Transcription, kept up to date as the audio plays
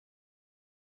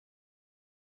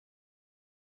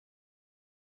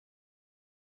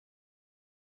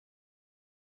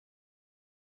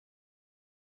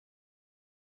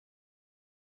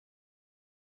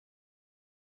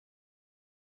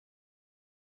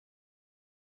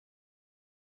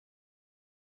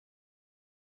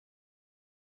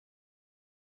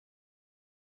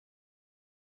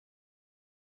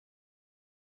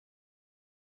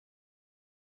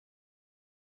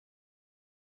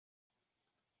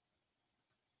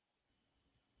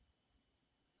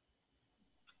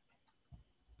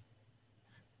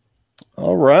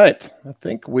All right. I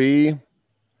think we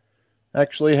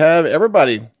actually have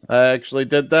everybody. I actually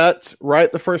did that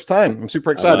right the first time. I'm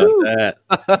super excited.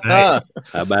 How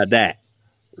about that?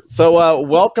 So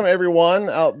welcome everyone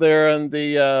out there in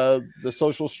the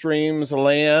social streams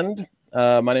land.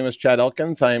 My name is Chad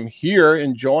Elkins. I am here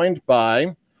and joined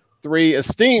by three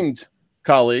esteemed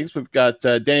colleagues. We've got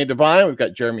Danny Devine, we've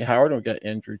got Jeremy Howard, and we've got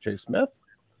Andrew J. Smith.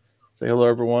 Say hello,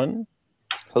 everyone.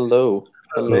 Hello.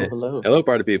 Hello. Hello,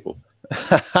 party people.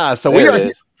 So we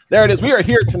are there. It is. We are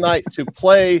here tonight to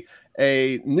play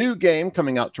a new game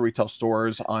coming out to retail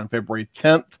stores on February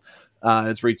 10th.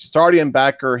 It's already in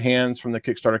backer hands from the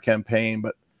Kickstarter campaign,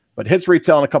 but hits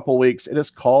retail in a couple of weeks. It is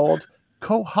called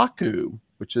Kohaku,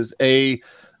 which is a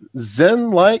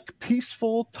Zen-like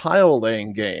peaceful tile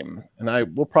laying game, and I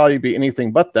will probably be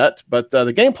anything but that. But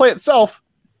the gameplay itself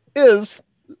is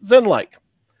Zen-like.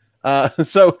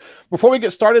 So before we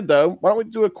get started, though, why don't we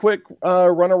do a quick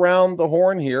run around the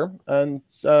horn here, and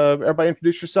everybody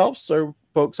introduce yourselves so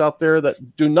folks out there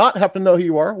that do not happen to know who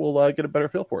you are will get a better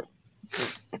feel for it.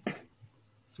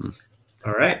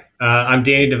 All right. I'm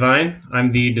Danny Devine.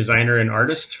 I'm the designer and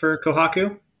artist for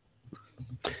Kohaku.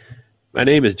 My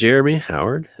name is Jeremy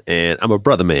Howard, and I'm a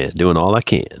brother man doing all I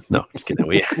can. No, just kidding.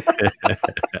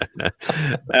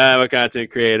 I'm a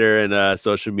content creator and a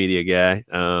social media guy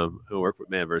who work with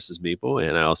Man vs. Meeple,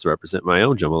 and I also represent my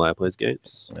own Jambalaya Plays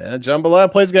Games. Yeah, Jambalaya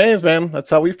Plays Games, man. That's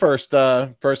how we first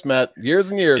met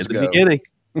years and years ago. In the beginning.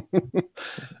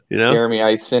 You know, Jeremy,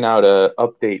 I sent out an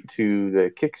update to the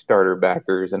Kickstarter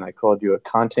backers, and I called you a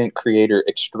content creator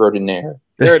extraordinaire.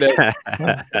 There it is.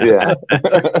 Yeah.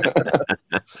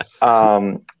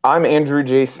 I'm Andrew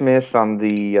J. Smith. I'm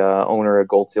the owner of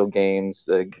Gold Seal Games,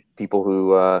 the people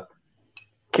who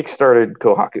kickstarted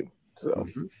Kohaku. So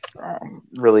I'm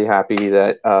really happy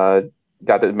that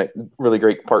got to make really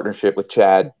great partnership with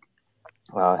Chad,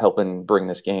 helping bring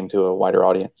this game to a wider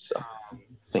audience. So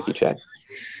thank you, Chad.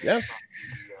 Yeah.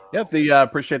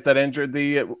 Appreciate that,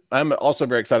 Andrew. I'm also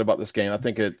very excited about this game. I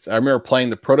think I remember playing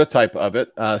the prototype of it,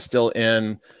 still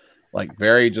in like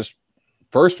very just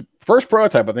first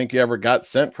prototype I think you ever got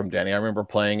sent from Danny. I remember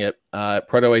playing it at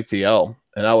Proto ATL,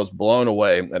 and I was blown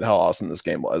away at how awesome this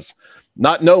game was.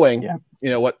 Not knowing,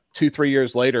 what 2-3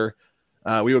 years later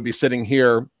we would be sitting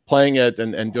here playing it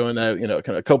and doing a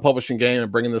kind of co-publishing game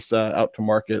and bringing this out to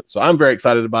market. So I'm very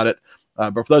excited about it.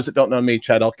 But for those that don't know me,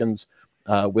 Chad Elkins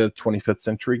with 25th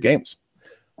Century Games.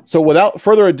 So without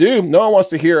further ado, no one wants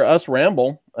to hear us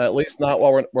ramble, at least not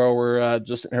while we're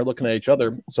just sitting here looking at each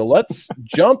other. So let's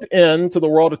jump into the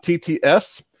world of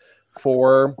TTS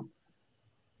for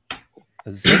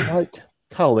a Zen-like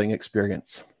tiling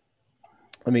experience.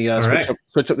 Let me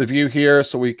switch up the view here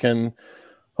so we can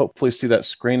hopefully see that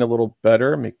screen a little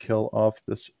better. Let me kill off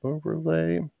this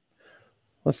overlay.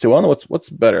 Let's see. Well, I don't know what's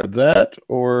better, that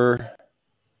or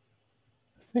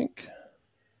I think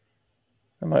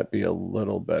that might be a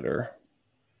little better.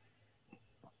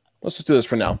 Let's just do this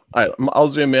for now. All right, I'll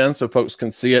zoom in so folks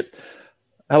can see it.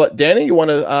 How about Danny? You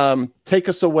want to take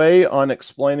us away on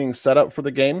explaining setup for the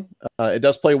game? It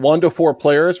does play 1 to 4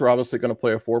 players. We're obviously going to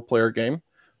play a 4-player game,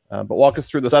 but walk us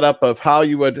through the setup of how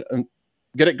you would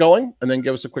get it going, and then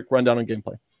give us a quick rundown on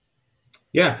gameplay.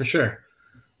 Yeah, for sure.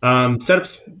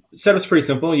 Setup's pretty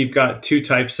simple. You've got 2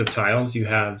 types of tiles. You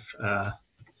have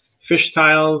fish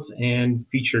tiles and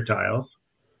feature tiles.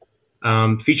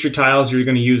 Feature tiles, you're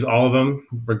going to use all of them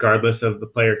regardless of the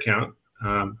player count.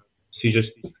 So you just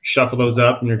shuffle those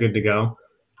up and you're good to go.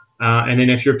 And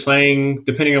then if you're playing,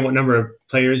 depending on what number of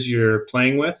players you're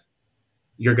playing with,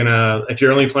 if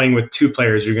you're only playing with 2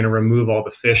 players, you're going to remove all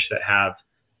the fish that have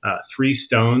 3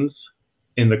 stones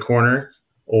in the corner.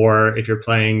 Or if you're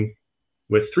playing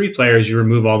with 3 players, you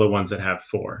remove all the ones that have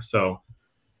 4. So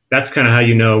that's kind of how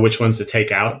you know which ones to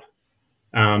take out.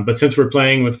 But since we're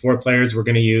playing with 4 players, we're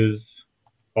going to use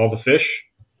all the fish.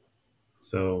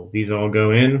 So these all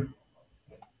go in.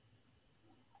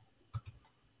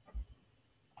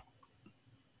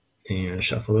 And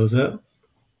shuffle those up.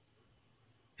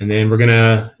 And then we're going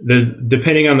to,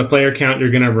 depending on the player count, you're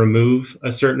going to remove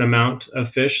a certain amount of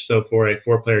fish. So for a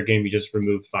 4-player game, you just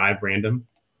remove 5 random.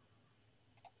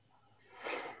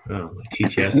 Oh, my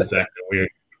TTS is acting weird.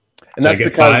 And that's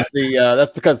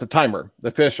because the timer.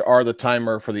 The fish are the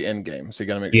timer for the end game. So you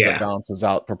got to make sure that balances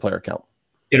out per player count.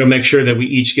 It'll make sure that we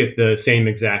each get the same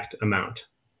exact amount.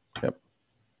 Yep.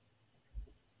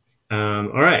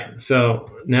 All right.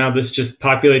 So now this just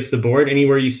populates the board.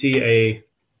 Anywhere you see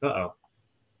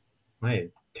my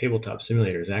tabletop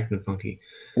simulator is acting funky.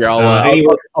 Yeah,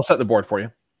 I'll set the board for you.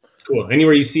 Cool.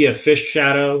 Anywhere you see a fish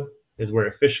shadow is where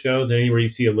a fish goes. And anywhere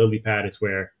you see a lily pad is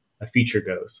where a feature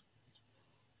goes.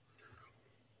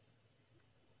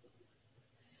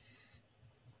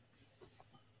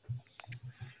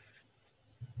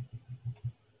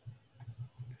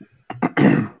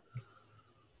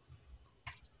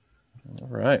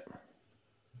 right.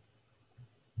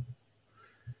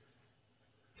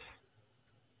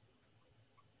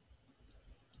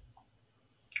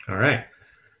 All right.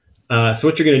 So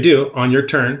what you're going to do on your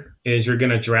turn is you're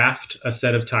going to draft a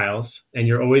set of tiles, and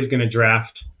you're always going to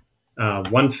draft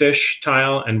one fish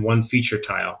tile and one feature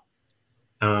tile.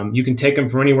 You can take them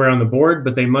from anywhere on the board,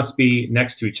 but they must be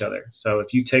next to each other. So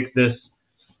if you take this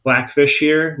black fish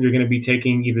here, you're going to be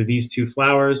taking either these two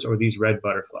flowers or these red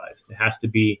butterflies. It has to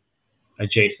be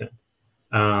adjacent.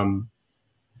 And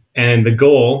the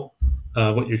goal,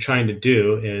 what you're trying to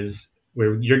do is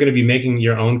where you're going to be making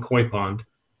your own koi pond.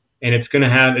 And it's going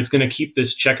to keep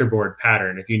this checkerboard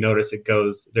pattern. If you notice,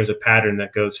 there's a pattern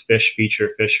that goes fish, feature,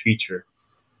 fish, feature.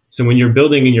 So when you're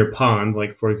building in your pond,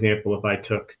 like for example, if I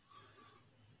took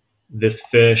this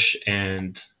fish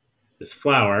and this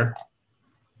flower,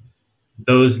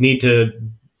 those need to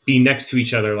be next to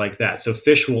each other like that. So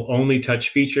fish will only touch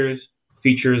features,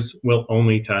 features will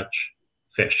only touch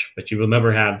fish, but you will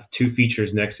never have two features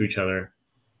next to each other.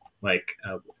 Like,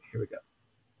 here we go.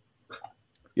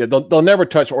 Yeah, they'll never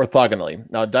touch orthogonally.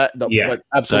 Now, but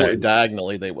absolutely Right.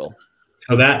 diagonally they will.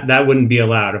 So that wouldn't be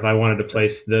allowed. If I wanted to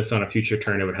place this on a future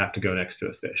turn, it would have to go next to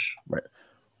a fish. Right.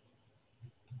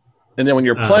 And then when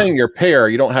you're playing your pair,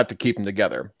 you don't have to keep them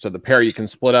together. So the pair you can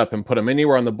split up and put them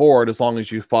anywhere on the board as long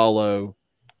as you follow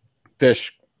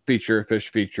fish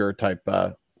feature type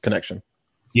connection.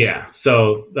 Yeah.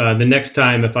 So the next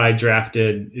time if I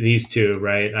drafted these two,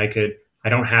 right, I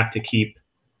don't have to keep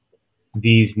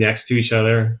these next to each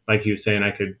other, like you were saying.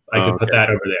 I could put that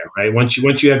over there, right? Once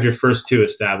you have your first two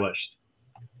established.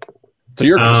 So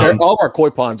all of our koi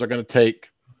ponds are going to take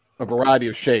a variety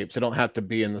of shapes. They don't have to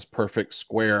be in this perfect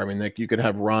square. I mean, you could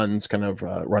have runs kind of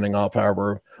running off,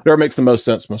 whatever makes the most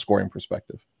sense from a scoring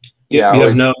perspective. Yeah,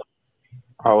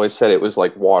 I always said it was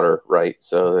like water, right?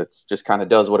 So it's just kind of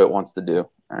does what it wants to do.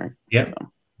 All right. Yeah. So.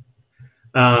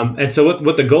 And so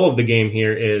what the goal of the game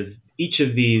here is each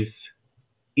of these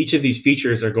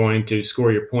features are going to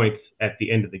score your points at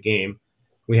the end of the game.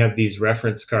 We have these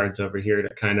reference cards over here to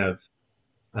kind of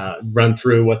run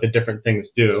through what the different things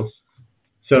do.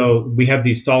 So we have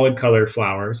these solid colored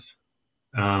flowers,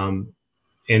 and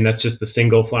that's just a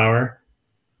single flower.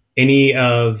 Any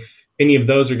of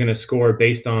those are going to score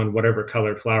based on whatever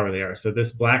colored flower they are. So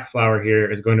this black flower here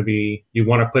is going to be, you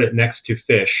want to put it next to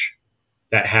fish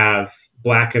that have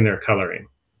black in their coloring.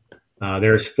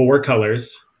 There's 4 colors.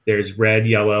 There's red,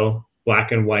 yellow,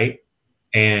 black, and white,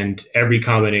 and every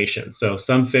combination. So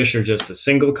some fish are just a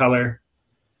single color,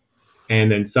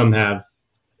 and then some have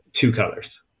 2 colors.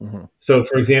 Mm-hmm. So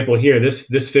for example, here,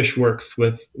 this fish works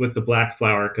with the black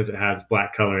flower because it has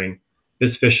black coloring.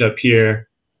 This fish up here,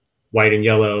 white and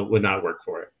yellow, would not work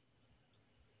for it.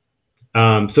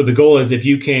 So the goal is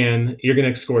you're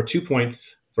going to score 2 points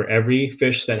for every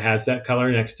fish that has that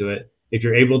color next to it. If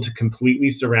you're able to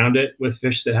completely surround it with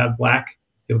fish that have black,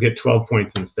 you'll get 12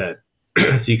 points instead.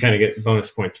 So you kind of get bonus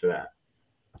points for that.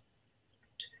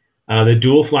 The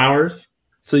dual flowers.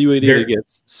 So you would either get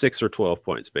 6 or 12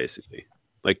 points, basically.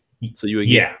 So you would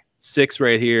get 6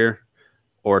 right here,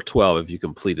 or 12 if you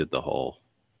completed the whole.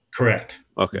 Correct.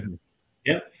 Okay.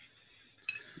 Yep.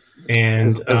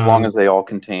 And as long as they all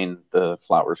contain the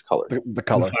flower's color. The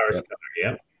color.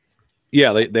 Yep.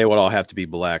 Yeah, they would all have to be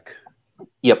black.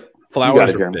 Yep. Flowers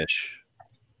or fish.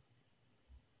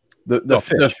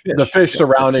 The fish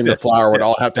surrounding the flower would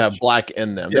all have to have black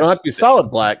in them. They don't have to be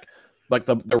solid black, like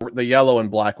the yellow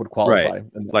and black would qualify. Right.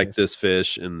 Like this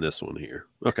fish and this one here.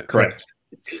 Okay. Correct.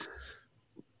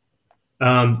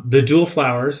 The dual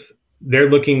flowers, they're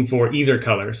looking for either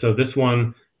color. So this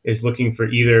one is looking for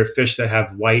either fish that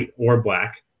have white or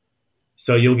black.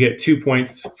 So you'll get 2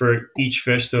 points for each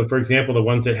fish. So for example, the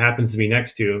ones that happens to be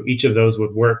next to, each of those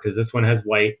would work because this one has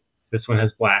white, this one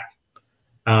has black.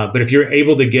 But if you're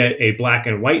able to get a black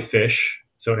and white fish,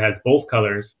 so it has both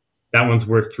colors, that one's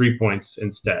worth 3 points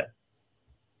instead.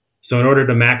 So in order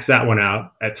to max that one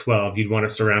out at 12, you'd want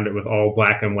to surround it with all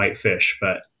black and white fish,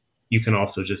 but you can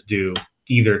also just do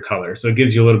either color. So it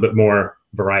gives you a little bit more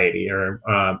variety or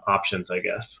options, I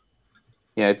guess.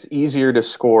 Yeah, it's easier to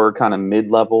score kind of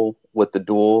mid-level with the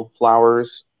dual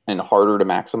flowers and harder to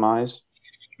maximize.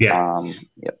 Yeah.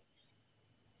 Yep.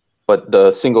 But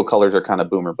the single colors are kind of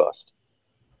boom or bust.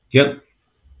 Yep.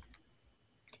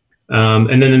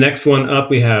 And then the next one up,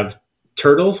 we have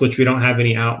turtles, which we don't have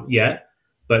any out yet,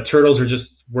 but turtles are just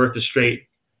worth a straight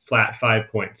flat 5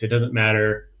 points. It doesn't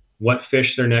matter what fish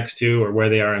they're next to or where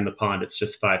they are in the pond. It's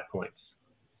just 5 points.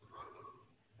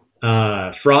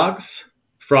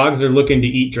 Frogs are looking to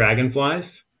eat dragonflies.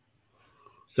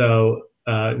 So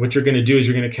what you're going to do is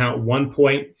you're going to count 1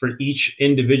 point for each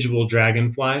individual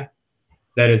dragonfly.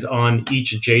 that is on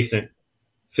each adjacent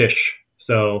fish.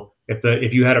 So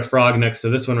if you had a frog next to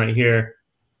this one right here,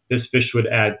 this fish would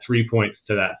add 3 points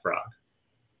to that frog.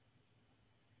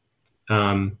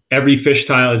 Every fish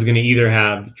tile is going to either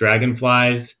have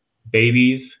dragonflies,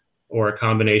 babies, or a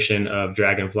combination of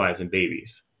dragonflies and babies.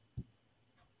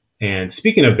 And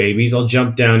speaking of babies, I'll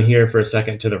jump down here for a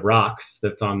second to the rocks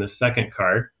that's on this second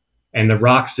card. And the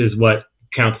rocks is what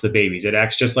counts the babies. It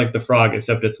acts just like the frog,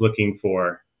 except it's looking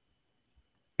for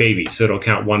babies. So it'll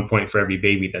count 1 point for every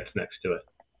baby that's next to it.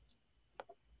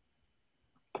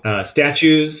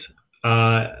 Statues,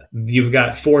 you've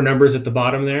got 4 numbers at the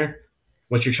bottom there.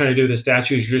 What you're trying to do with the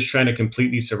statue is you're just trying to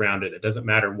completely surround it. It doesn't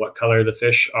matter what color the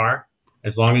fish are.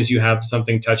 As long as you have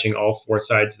something touching all 4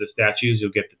 sides of the statues,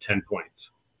 you'll get the 10 points.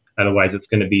 Otherwise, it's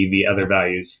going to be the other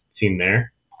values seen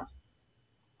there.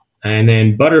 And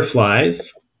then butterflies.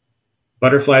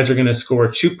 Butterflies are going to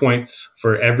score 2 points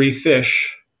for every fish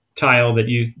tile that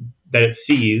it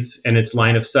sees in its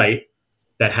line of sight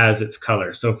that has its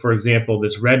color. So, for example,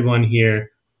 this red one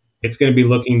here, it's going to be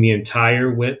looking the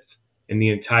entire width and the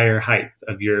entire height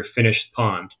of your finished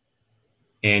pond.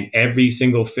 And every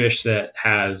single fish that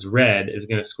has red is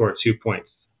going to score 2 points.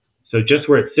 So just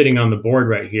where it's sitting on the board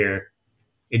right here,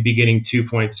 it'd be getting 2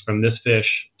 points from this fish,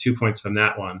 2 points from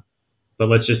that one. But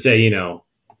let's just say,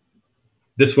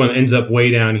 this one ends up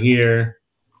way down here.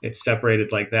 It's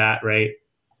separated like that, right?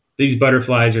 These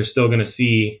butterflies are still going to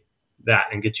see that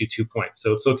and get you 2 points.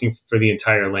 So it's looking for the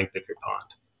entire length of your pond.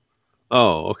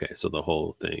 Oh, okay. So the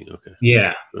whole thing. Okay.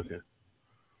 Yeah. Okay.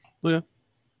 Okay.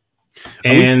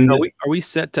 And are we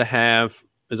set to have?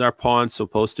 Is our pond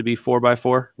supposed to be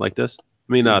 4x4 like this?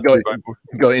 I mean, not go,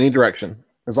 2x4. Go any direction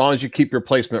as long as you keep your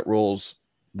placement rules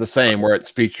the same, where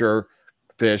it's feature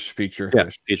fish, feature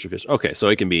fish, feature fish. Okay, so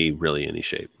it can be really any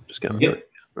shape. Just kind of. Yep.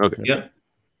 Okay. Yep.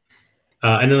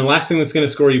 And then the last thing that's going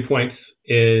to score you points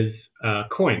is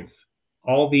coins.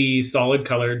 All the solid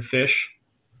colored fish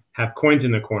have coins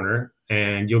in the corner,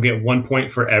 and you'll get 1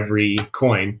 point for every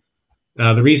coin.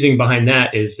 The reasoning behind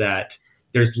that is that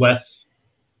there's less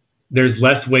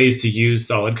ways to use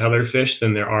solid colored fish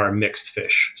than there are mixed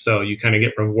fish. So you kind of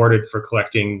get rewarded for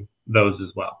collecting those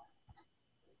as well.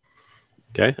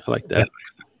 Okay, I like that.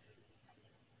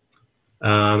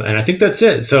 And I think that's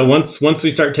it. So once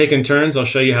we start taking turns, I'll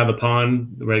show you how the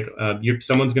pond,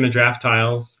 someone's going to draft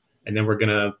tiles, and then we're going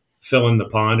to fill in the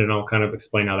pond, and I'll kind of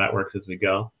explain how that works as we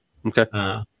go. Okay.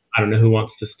 I don't know who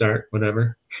wants to start,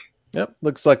 whatever. Yep,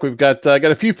 looks like we've got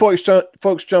a few folks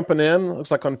jumping in. Looks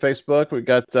like on Facebook we've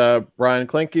got Brian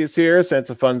Klinke is here, saying it's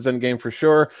a fun Zen game for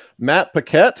sure. Matt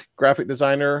Paquette, graphic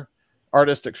designer,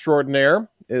 artist extraordinaire,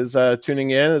 is tuning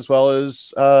in, as well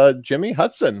as Jimmy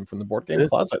Hudson from the Board Game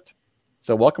Closet.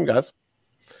 So welcome, guys.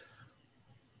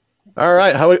 All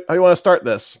right, how you want to start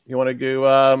this? You want to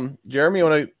go, Jeremy? You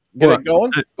want to get it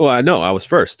going? I know I was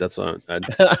first. That's on. I'd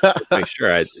make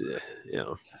sure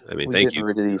I mean, thank you.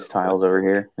 Rid of these tiles over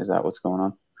here. Is that what's going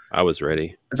on? I was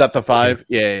ready. Is that the 5?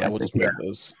 Yeah. We'll just move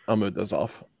those. I'll move those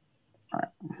off. All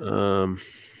right.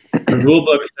 The rule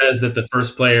book says that the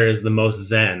first player is the most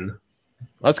Zen.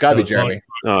 That's got to be Jeremy.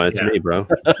 Oh, it's me, bro.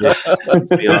 Yeah.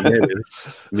 It's me all day, baby.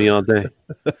 It's me all day.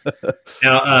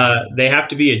 Now, they have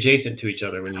to be adjacent to each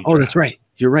other when you. Oh, that's right.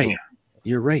 You're right.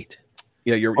 You're right.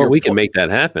 Yeah, we can make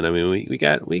that happen. I mean, we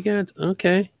got.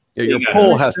 Okay. Yeah, your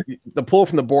pull the pull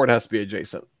from the board has to be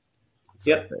adjacent. So,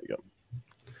 yep. There you go.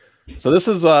 So this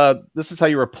is how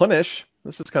you replenish.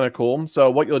 This is kind of cool. So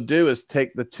what you'll do is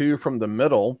take the 2 from the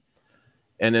middle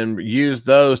and then use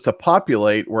those to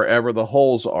populate wherever the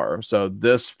holes are. So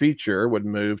this feature would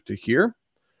move to here.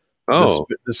 Oh,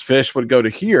 this fish would go to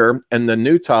here, and the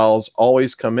new tiles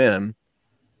always come in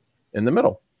the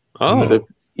middle. Oh, so,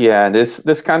 yeah.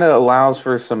 This kind of allows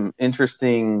for some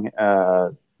interesting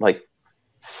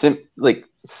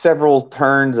several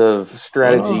turns of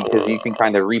strategy, because you can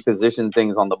kind of reposition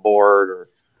things on the board or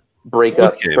break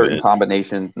up certain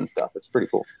combinations and stuff. It's pretty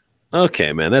cool.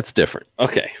 Okay, man, that's different.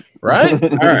 Okay, right?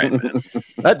 All right, man.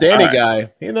 That Danny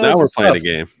guy. He knows now we're playing a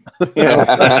game.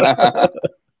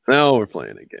 Now we're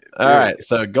playing a game. All right,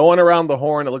 so going around the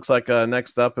horn, it looks like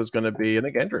next up is going to be, I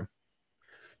think, Andrew.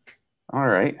 All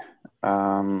right.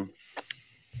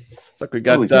 Look, we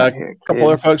got a couple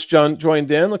other folks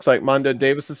joined in. Looks like Mondo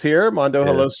Davis is here. Mondo,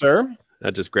 hello, sir. I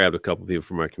just grabbed a couple people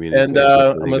from our community. And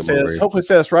I'm going to say this, hopefully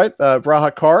say this right.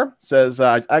 Vraha Carr says,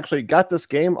 I actually got this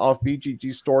game off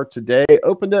BGG Store today.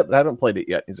 Opened it, but haven't played it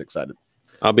yet. He's excited.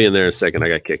 I'll be in there in a second. I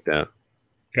got kicked out.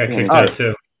 Got kicked out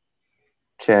too.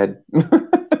 Chad.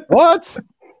 What?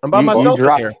 I'm by myself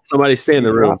in here. Somebody stay in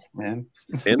the room. Man.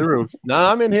 Stay in the room.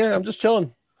 Nah, I'm in here. I'm just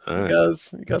chilling. All right.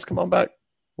 You guys come on back.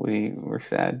 We're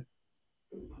sad.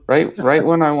 Right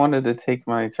when I wanted to take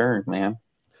my turn, man.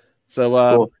 So,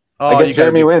 Cool. oh, I guess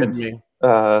Jeremy wins.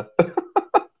 I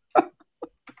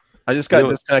just got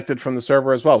disconnected from the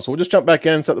server as well. So we'll just jump back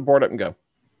in, set the board up, and go.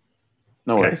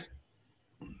 No worries.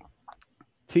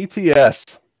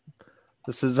 TTS.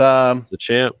 This is the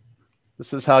champ.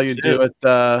 This is how you do it.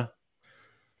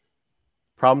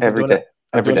 Problems Every of doing day.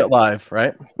 it, doing it live,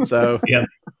 right? So yeah.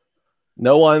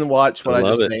 No one watched what I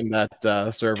just it. named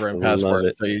that server and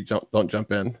password, so you don't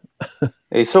jump in.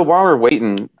 Hey, so while we're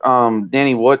waiting,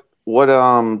 Danny, talk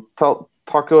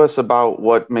to us about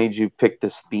what made you pick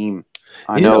this theme.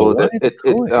 I know that it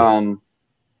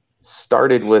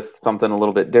started with something a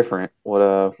little bit different.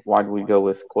 Why did we go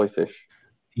with koi fish?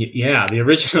 Yeah, the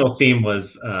original theme was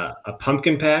a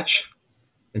pumpkin patch.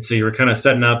 And so you were kind of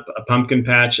setting up a pumpkin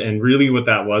patch. And really what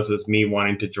that was me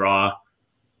wanting to draw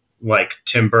like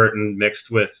Tim Burton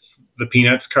mixed with the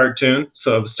Peanuts cartoon.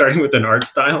 So I was starting with an art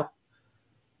style.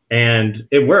 And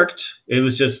it worked. It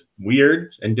was just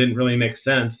weird and didn't really make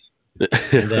sense.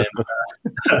 And then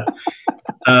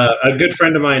a good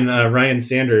friend of mine, Ryan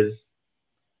Sanders,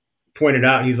 pointed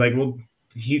out, he's like, well,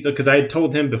 because I had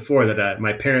told him before that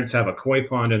my parents have a koi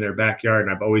pond in their backyard,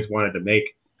 and I've always wanted to make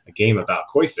a game about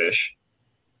koi fish.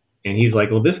 And he's like,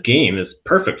 well, this game is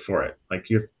perfect for it. Like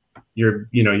you're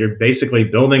basically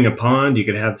building a pond. You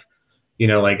could have,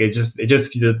 like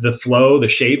the flow, the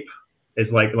shape is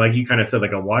like you kind of said,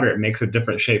 like a water. It makes a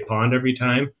different shaped pond every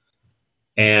time.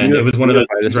 And it was one of those.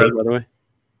 By the way,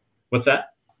 what's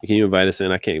that? Can you invite us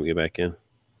in? I can't get back in.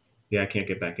 Yeah, I can't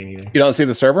get back in either. You don't see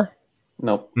the server?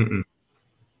 Nope. Mm-mm.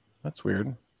 That's weird.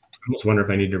 I almost wonder if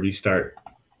I need to restart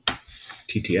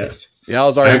TTS. Yeah, I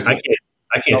was already.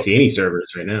 I can't see any servers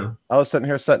right now. I was sitting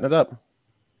here setting it up.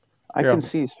 I can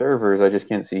see servers. I just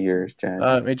can't see yours, Chad.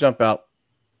 Let me jump out.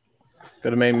 Go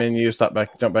to main menu. Jump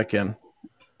back in.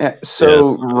 Yeah.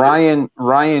 So yeah.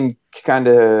 Ryan kind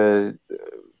of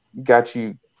got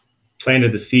you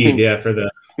planted the seed. Yeah, for the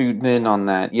tuned in on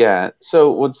that. Yeah.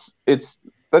 So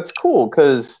that's cool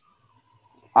because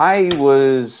I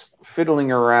was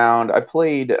fiddling around. I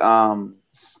played kind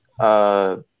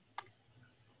of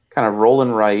roll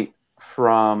and write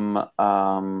from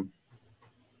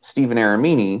Stephen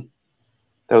Aramini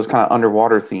that was kind of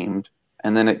underwater themed,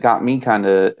 and then it got me kind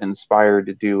of inspired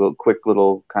to do a quick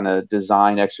little kind of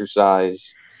design exercise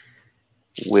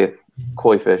with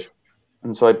koi fish.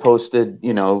 And so I posted,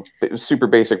 super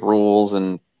basic rules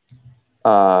and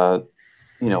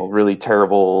really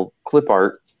terrible clip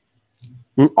art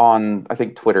on, I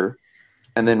think, Twitter.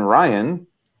 And then Ryan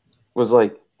was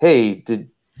like, hey, do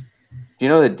you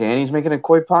know that Danny's making a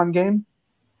koi pond game?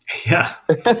 Yeah.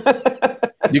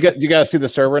 You guys see the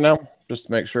server now, just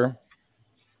to make sure.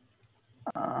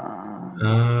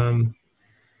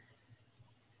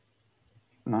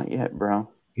 Not yet, bro.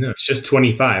 No, it's just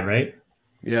 25, right?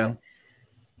 Yeah.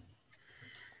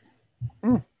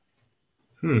 Well,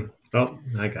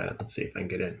 I got it. Let's see if I can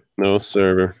get in. No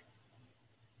server.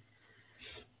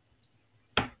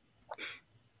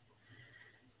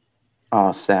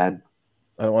 Oh, sad.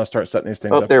 I don't want to start setting these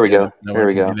things up. There we go. There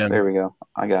we go.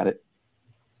 I got it.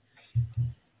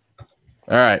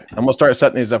 All right. I'm going to start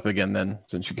setting these up again then,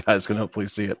 since you guys can hopefully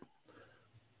see it.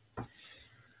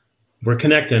 We're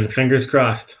connecting. Fingers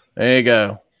crossed. There you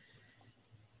go.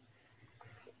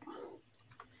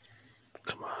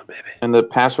 Come on, baby. And the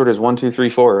password is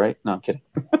 1234, right? No, I'm kidding.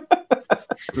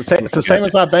 It's the same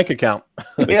as my bank account.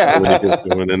 Yeah.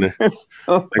 Going in there.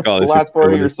 The last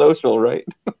part of your social, right?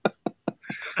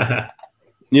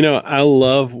 What I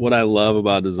love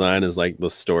about design is like the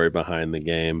story behind the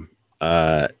game.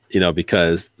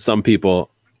 Because some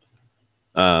people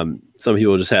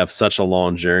just have such a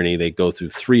long journey. They go through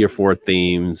 3 or 4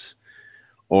 themes,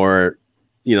 or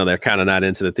they're kind of not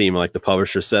into the theme. Like the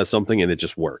publisher says something and it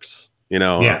just works.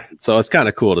 Yeah. So it's kind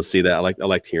of cool to see that. I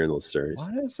like hearing those stories.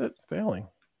 Why is it failing?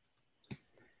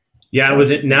 Yeah,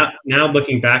 now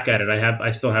looking back at it,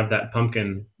 I still have that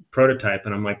pumpkin prototype,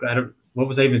 and I'm like, what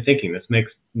was I even thinking? This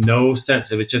makes no sense.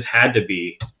 It just had to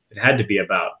be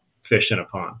about fish in a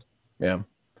pond. Yeah.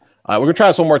 We're gonna try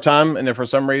this one more time, and if for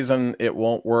some reason it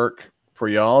won't work for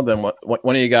y'all, then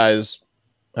one of you guys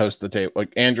host the table.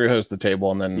 Like Andrew hosts the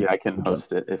table, and then I can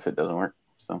host it if it doesn't work.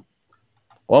 So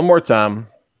one more time.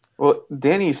 Well,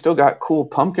 Danny, you still got cool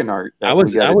pumpkin art. I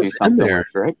was in there,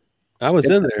 right? I was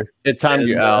in there. It timed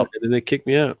you out, and then they kicked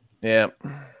me out. Yeah.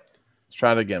 Let's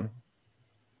try it again.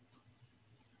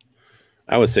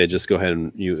 I would say just go ahead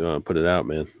and you put it out,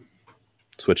 man.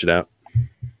 Switch it out.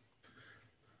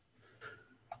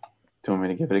 Do you want me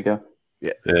to give it a go?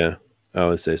 Yeah. Yeah. I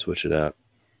would say switch it out.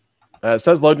 It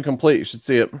says loading complete. You should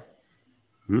see it.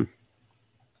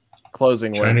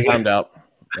 Closing when timed out.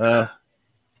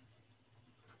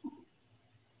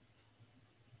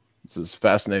 This is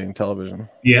fascinating television.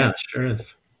 Yeah, sure is.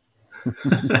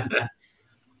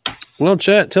 Well,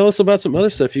 Chat, tell us about some other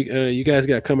stuff you guys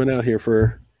got coming out here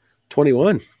for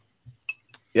 21.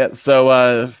 Yeah,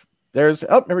 so there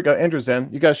we go. Andrew's in.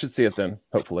 You guys should see it then,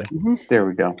 hopefully. There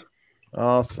we go.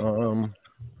 Awesome.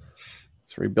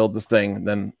 Let's rebuild this thing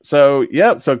then. So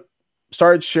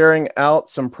started sharing out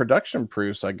some production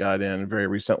proofs I got in very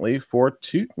recently for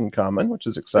Tutankhamun, which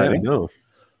is exciting. Yeah, I know.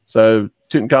 So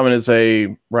Tutankhamun is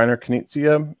a Reiner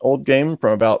Knizia old game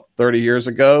from about 30 years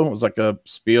ago. It was like a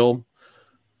Spiel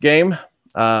game.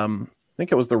 I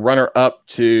think it was the runner-up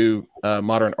to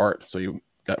Modern Art. So you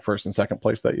got first and second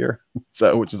place that year,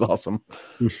 so which is awesome.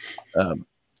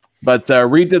 But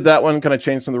redid that one, kind of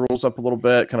changed some of the rules up a little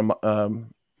bit, kind of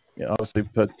obviously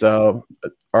put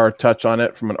our touch on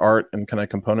it from an art and kind of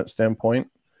component standpoint.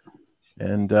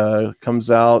 And comes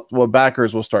out, well,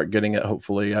 backers will start getting it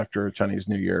hopefully after Chinese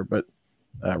New Year, but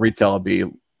retail will be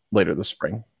later this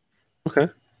spring. Okay.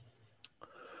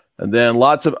 And then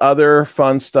lots of other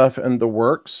fun stuff in the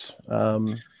works.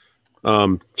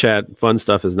 Chad, fun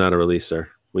stuff is not a release, sir.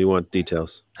 We want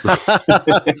details. So,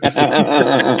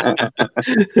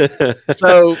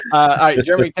 all right,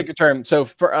 Jeremy, take your turn. So,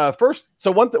 for first,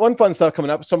 one fun stuff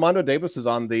coming up. So, Mondo Davis is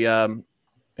on the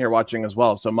here watching as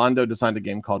well. So, Mondo designed a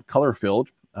game called Colorfield,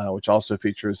 which also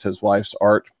features his wife's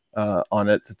art on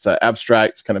it. It's an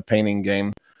abstract kind of painting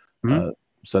game.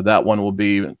 So that one will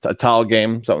be a tile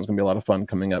game. So that one's going to be a lot of fun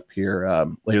coming up here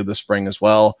later this spring as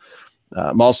well.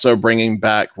 I'm also bringing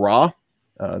back Raw,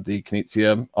 the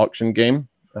Knizia auction game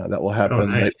that will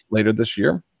happen later this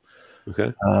year.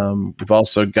 Okay. We've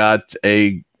also got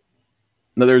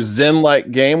another Zen-like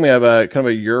game. We have a kind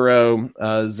of a Euro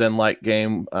Zen-like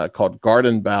game called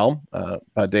Garden Bow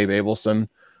by Dave Abelson,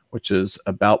 which is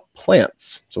about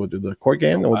plants. So we'll do the core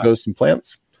game, then we'll go some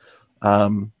plants.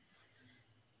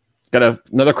 Got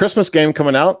another Christmas game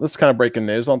coming out. This is kind of breaking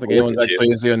news. I don't think anyone's actually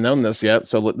even known this yet.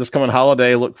 So this coming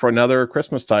holiday, look for another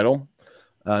Christmas title.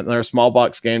 Another small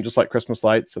box game, just like Christmas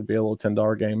Lights. It'll be a little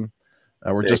 $10 game.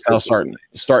 We're just now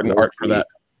starting art for that.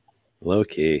 Low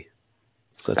key.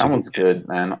 That one's good,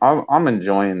 man. I'm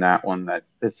enjoying that one. That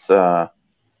it's the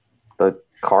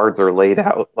cards are laid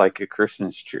out like a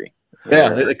Christmas tree.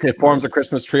 Yeah, it forms a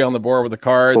Christmas tree on the board with the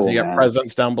cards. Cool, you got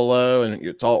presents down below, and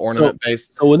it's all ornament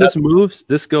based. So when this moves,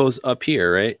 this goes up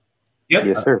here, right? Yep.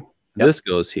 Yes, sir. This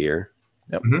goes here.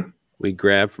 Yep. We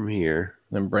grab from here.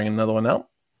 Then bring another one out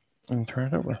and turn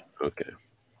it over. Okay.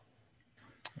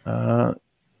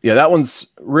 Yeah, that one's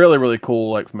really, really cool,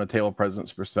 like from a table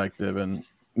presence perspective. And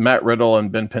Matt Riddle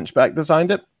and Ben Pinchback designed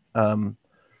it.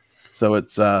 So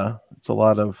it's a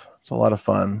lot of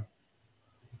fun.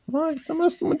 All right, I'm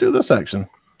gonna do this action.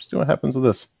 See what happens with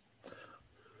this.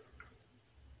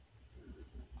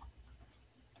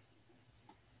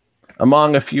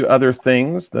 Among a few other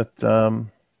things that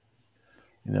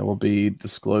we'll be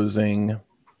disclosing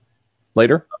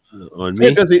later. On me,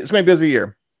 it's gonna be a busy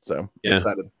year, so I'm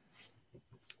excited.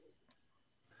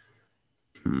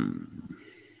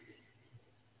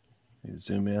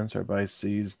 Zoom in so everybody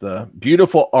sees the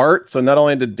beautiful art. So not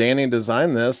only did Danny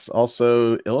design this,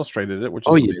 also illustrated it. Which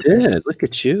is you did. Look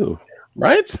at you,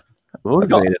 right?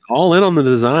 Motivated. All in on the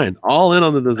design. All in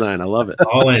on the design. I love it.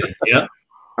 All in. Yep.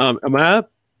 Am I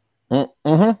up?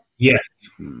 Yes.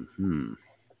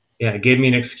 Yeah, it gave me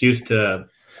an excuse to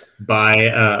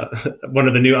buy one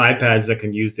of the new iPads that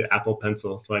can use the Apple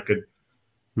Pencil, so I could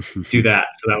do that.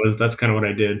 So that's kind of what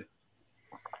I did.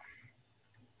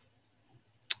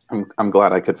 I'm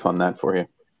glad I could fund that for you.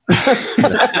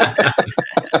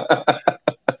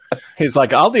 He's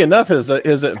like, oddly enough, his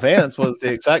advance was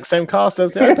the exact same cost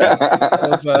as the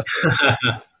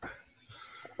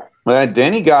iPad.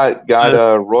 Danny got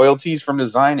royalties from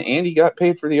design, and he got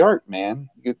paid for the art. Man,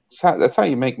 that's how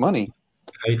you make money.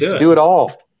 How you do do it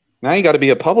all. Now you got to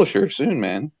be a publisher soon,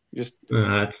 man. That's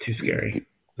too scary.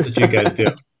 That's what you guys do.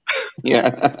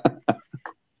 Yeah.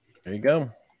 There you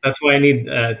go. That's why I need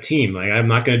a team. Like, I'm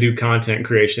not going to do content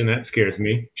creation. That scares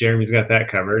me. Jeremy's got that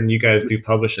covered, and you guys do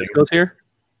publishing. This goes here?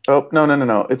 Oh,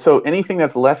 no. So anything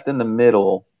that's left in the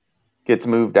middle gets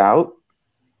moved out.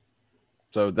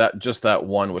 So that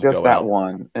one would go out. Just that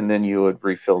one, and then you would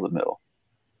refill the middle.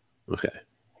 Okay.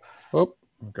 Oh,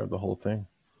 I'll grab the whole thing.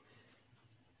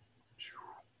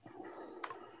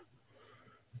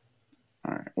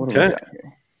 All right. What do we got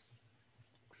here?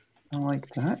 I like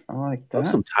that. That's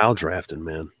some tile drafting,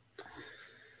 man.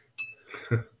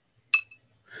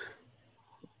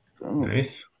 Nice.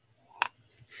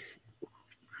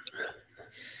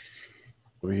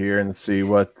 We're here and see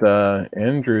what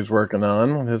Andrew's working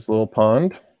on with his little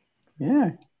pond.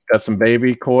 Yeah. Got some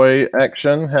baby koi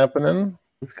action happening.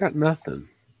 It's got nothing.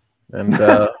 And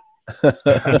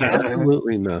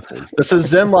Absolutely nothing. this is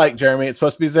Zen-like, Jeremy. It's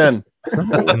supposed to be Zen. No,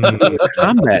 this is a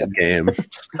combat game.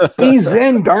 He's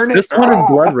in, darn it. This one is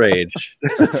Blood Rage.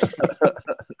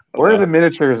 Where are the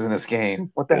miniatures in this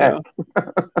game? What the heck?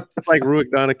 It's like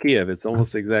Ruik Donna Kiev. It's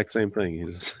almost the exact same thing.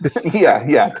 You just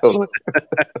yeah, totally.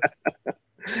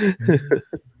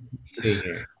 See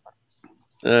here.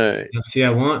 all right. Now, see, I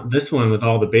want this one with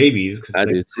all the babies. I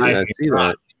do too. I see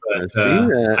that. But, I see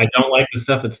that. I don't like the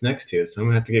stuff it's next to, so I'm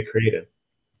gonna have to get creative.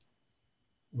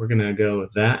 We're gonna go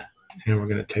with that, and we're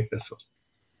gonna take this one,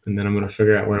 and then I'm gonna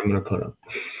figure out where I'm gonna put them.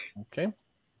 Okay.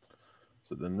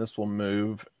 So then this will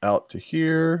move out to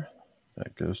here.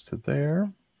 That goes to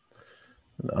there.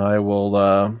 And I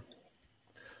will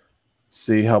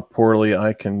see how poorly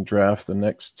I can draft the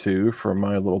next two for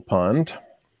my little pond.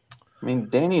 I mean,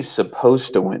 Danny's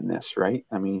supposed to win this, right?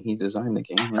 I mean, he designed the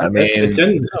game. Right? I mean, It's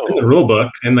in the rule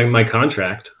book and like my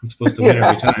contract. I'm supposed to win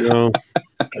every time. No,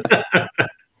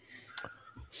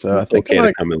 so I it's think okay I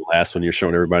to come in last when you're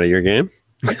showing everybody your game.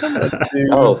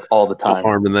 Oh, all the No time.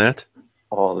 harm in that.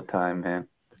 All the time, man.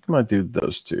 I might do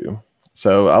those two.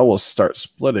 So I will start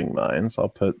splitting mine. So I'll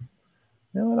put,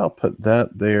 you know what? I'll put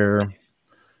that there.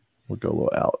 We'll go a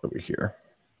little out over here.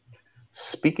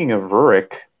 Speaking of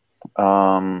Rurik,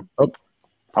 I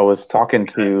was talking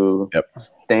to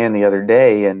Stan the other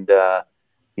day, and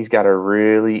he's got a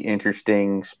really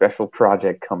interesting special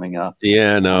project coming up.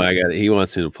 Yeah, no, I got it. He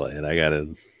wants me to play it. I got it.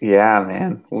 Yeah,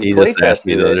 man. He just asked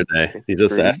me the other day. It's He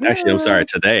just pretty asked. Actually, I'm good. sorry.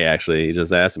 Today, actually, he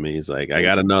just asked me. He's like, "I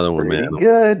got another one, Pretty man."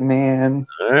 good, man.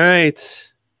 All right.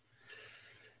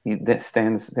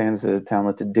 Stan's a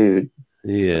talented dude.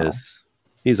 He is.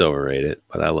 He's overrated,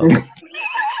 but I love him.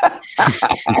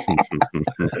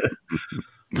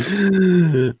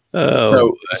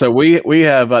 Oh, So we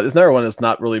have there's another one that's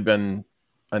not really been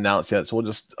announced yet. So we'll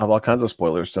just have all kinds of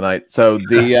spoilers tonight. So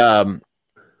the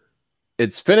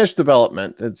it's finished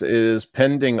development. It is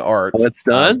pending art. oh, it's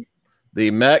done. The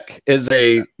mech is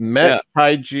a mech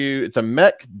kaiju. It's a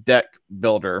mech deck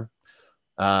builder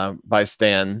by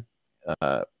Stan,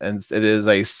 and it is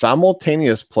a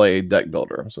simultaneous play deck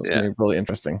builder. So it's going to be really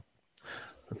interesting.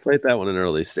 I played that one in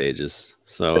early stages,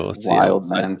 so let's see, Wild,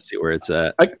 man. see where it's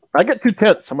at. I get 2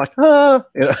 tenths. I'm like,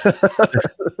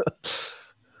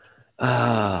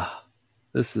 ah.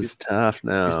 This is tough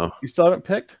now. You still haven't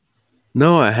picked?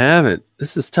 No, I haven't.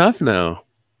 This is tough now.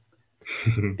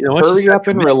 You know, once you Hurry start up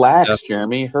and committing relax, stuff-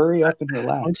 Jeremy. Hurry up and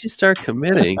relax. Once you start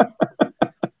committing,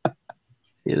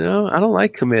 you know, I don't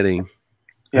like committing.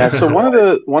 Yeah, so one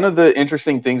of the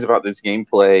interesting things about this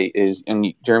gameplay is,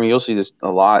 and Jeremy, you'll see this a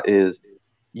lot, is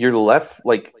you're left,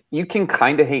 like, you can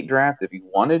kind of hate draft if you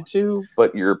wanted to,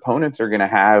 but your opponents are going to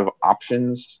have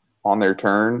options on their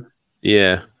turn.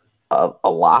 Yeah. A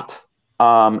lot.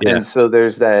 And so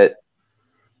there's that.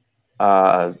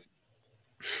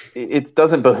 It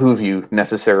doesn't behoove you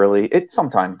necessarily. It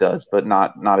sometimes does, but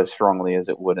not as strongly as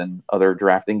it would in other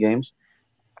drafting games.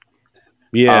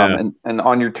 Yeah. And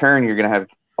on your turn, you're going to have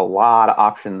a lot of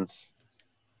options.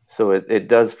 So it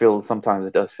does feel, sometimes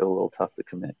it does feel a little tough to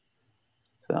commit.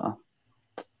 So,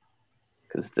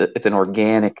 because it's an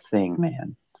organic thing,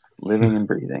 man, living and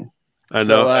breathing. I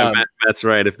know Matt's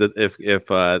right. If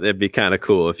it'd be kind of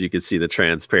cool if you could see the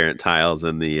transparent tiles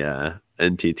in the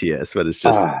NTTS, but it's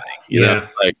just you know,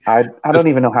 like I don't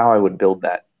even know how I would build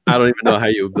that. I don't even know how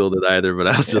you would build it either. But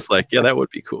I was just like, yeah, that would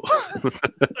be cool.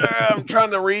 I'm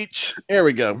trying to reach. There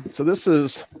we go. So this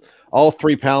is all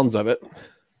 3 pounds of it.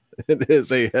 It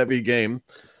is a heavy game.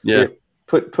 Yeah.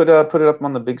 Put it up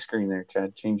on the big screen there,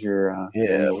 Chad. Change your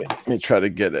Let me try to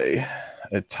get a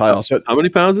tile. So How many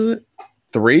pounds is it?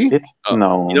 3? It's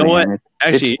no. You know what?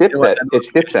 Actually, it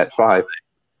ships at 5.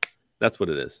 That's what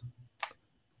it is.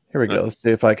 Here we go. Let's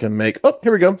see if I can make. Oh,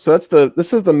 here we go. So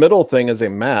this is the middle thing as a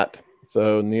mat.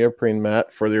 So neoprene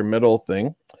mat for your middle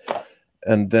thing,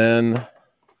 and then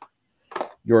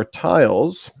your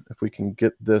tiles. If we can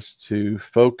get this to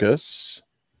focus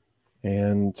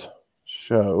and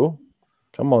show.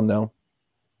 Come on now.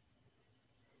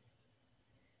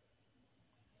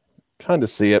 Kind of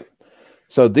see it.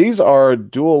 So these are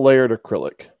dual layered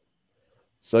acrylic.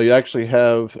 So you actually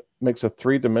makes a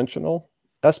 3-dimensional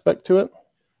aspect to it.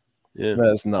 Yeah.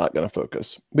 That is not going to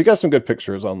focus. We got some good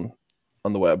pictures on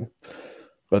the web,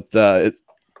 but it's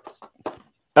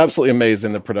absolutely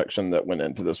amazing the production that went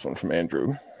into this one from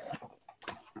Andrew.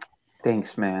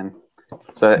 Thanks, man.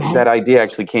 So that idea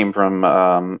actually came from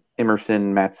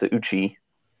Emerson Matsauchi.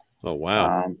 Oh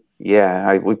wow.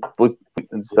 Yeah,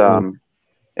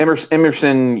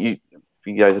 Emerson. If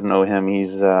you guys know him,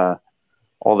 he's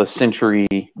all the Century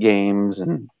games,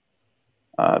 and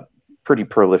pretty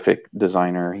prolific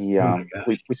designer. He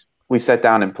we sat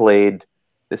down and played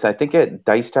this, I think, at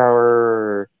Dice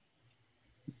Tower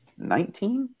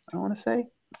 19, I want to say.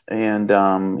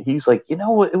 And he's like, you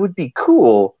know what, it would be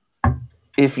cool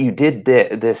if you did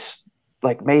this,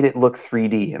 like made it look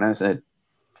 3D. And I said,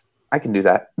 I can do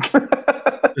that.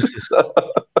 So,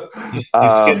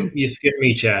 you skipped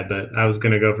me, Chad, but I was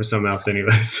going to go for something else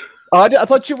anyways. Oh, I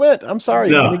thought you went. I'm sorry.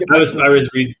 No, I was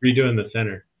redoing the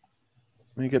center.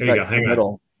 Let me get back to the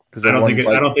middle. I don't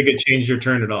think it changed your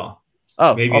turn at all.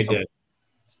 Oh, maybe awesome. it did.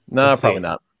 No, probably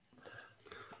not.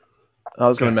 I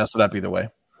was going to mess it up either way.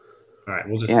 All right,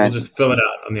 we'll just fill it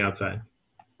out on the outside.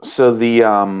 So the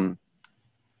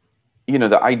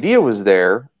the idea was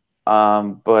there,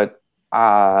 but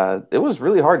it was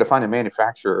really hard to find a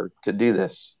manufacturer to do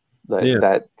this.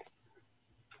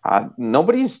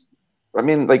 Nobody's. I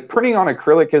mean, like, printing on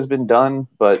acrylic has been done,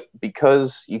 but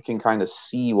because you can kind of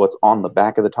see what's on the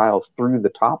back of the tile through the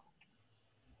top,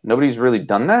 nobody's really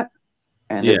done that,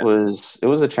 and it was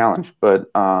a challenge. But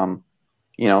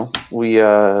we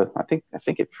I think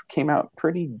it came out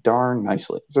pretty darn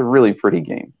nicely. It's a really pretty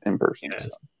game in person.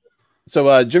 Yes.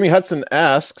 So Jimmy Hudson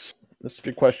asks, this is a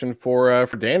good question for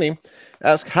Danny.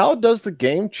 Ask, how does the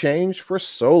game change for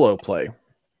solo play?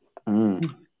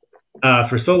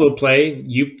 For solo play,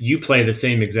 you play the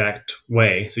same exact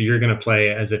way. So you're going to play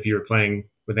as if you were playing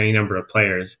with any number of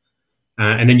players,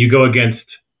 and then you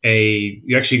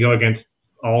actually go against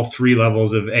all 3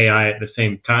 levels of AI at the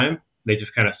same time. They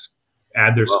just kind of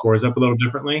add their scores up a little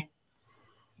differently.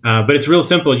 But it's real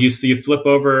simple. You flip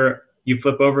over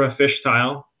a fish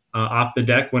tile off the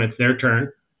deck when it's their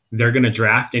turn. They're going to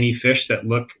draft any fish that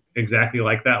look exactly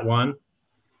like that one.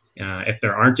 If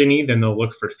there aren't any, then they'll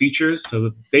look for features.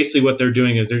 So basically what they're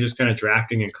doing is they're just kind of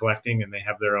drafting and collecting, and they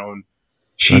have their own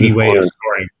cheaty way of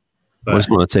scoring. I just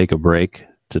want to take a break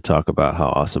to talk about how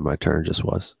awesome my turn just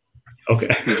was. Okay.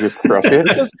 You just crush it.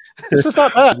 This is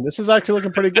not bad. This is actually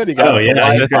looking pretty good. You got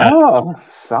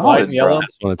solid, white and yellow. I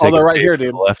just want to take right here,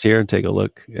 dude. Left here and take a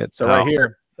look at. So right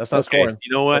here. That's not scoring.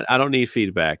 You know what? I don't need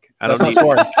feedback. That's not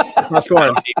scoring. That's not scoring. I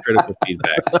don't need critical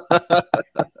feedback.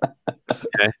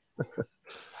 Okay.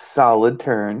 Solid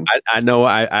turn. I know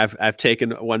I've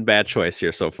taken one bad choice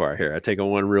here so far. Here, I've taken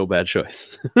one real bad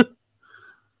choice.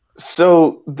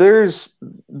 So there is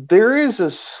a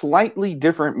slightly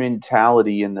different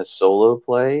mentality in the solo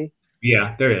play.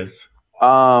 Yeah, there is.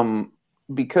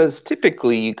 Because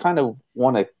typically you kind of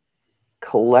want to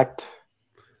collect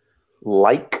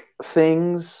like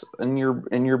things in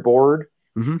your board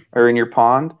or in your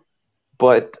pond,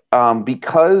 but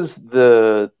because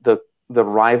the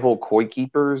rival koi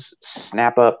keepers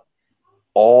snap up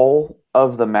all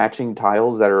of the matching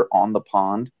tiles that are on the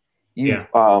pond,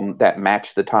 that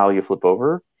match the tile you flip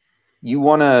over, you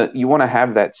wanna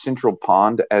have that central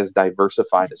pond as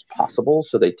diversified as possible,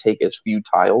 so they take as few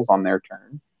tiles on their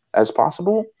turn as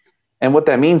possible. And what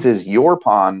that means is your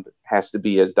pond has to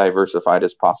be as diversified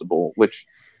as possible, which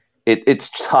it's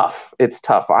tough. It's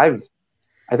tough. I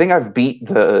think I've beat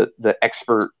the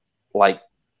expert like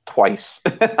twice.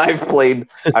 I've played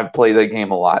the game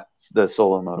a lot, the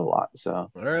solo mode a lot. So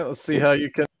all right, let's see how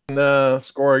you can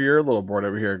score your little board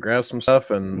over here. Grab some stuff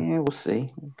and we'll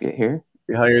see. We'll get here.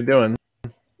 See how you're doing.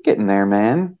 Getting there,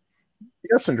 man. You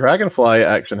got some dragonfly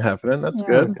action happening. That's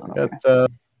good. You got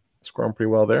scoring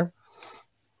pretty well there.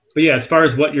 But yeah, as far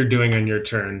as what you're doing on your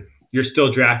turn, you're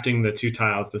still drafting the 2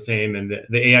 tiles the same, and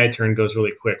the AI turn goes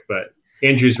really quick. But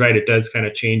Andrew's right; it does kind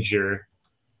of change your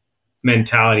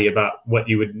mentality about what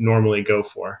you would normally go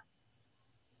for.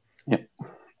 Yep.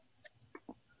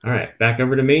 All right, back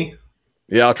over to me.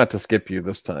 Yeah, I'll try to skip you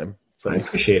this time. So I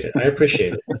appreciate it.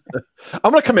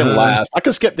 I'm gonna come in last. I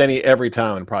can skip Danny every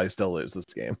time and probably still lose this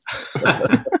game.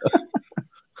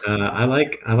 I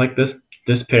like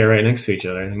this pair right next to each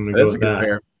other. I'm gonna go with that.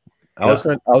 Pair. I was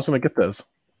gonna get those.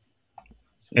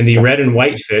 And the red and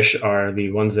white fish are the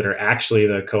ones that are actually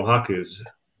the Kohakus,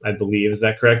 I believe. Is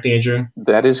that correct, Andrew?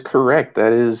 That is correct.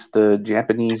 That is the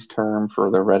Japanese term for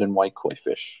the red and white koi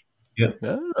fish. Yep.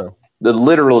 Oh. The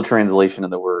literal translation of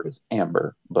the word is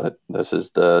amber, but this is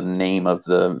the name of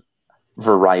the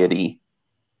variety.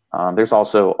 There's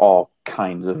also all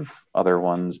kinds of other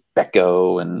ones,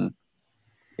 Becco, and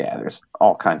there's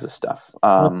all kinds of stuff.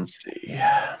 Let's see.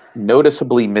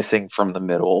 Noticeably missing from the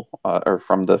middle, or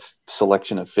from the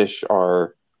selection of fish,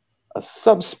 are a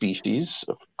subspecies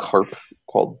of carp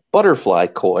called butterfly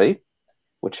koi,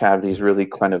 which have these really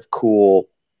kind of cool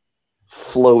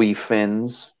flowy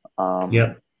fins.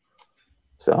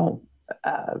 So,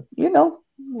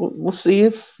 we'll see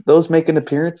if those make an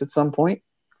appearance at some point.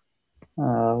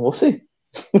 We'll see.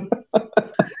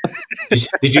 Did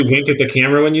you wink at the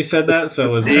camera when you said that? So it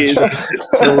was. That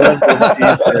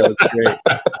was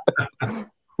great.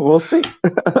 We'll see.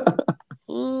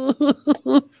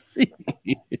 We'll see.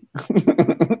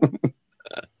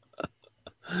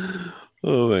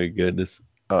 Oh my goodness.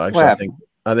 Oh, actually,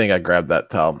 I think I grabbed that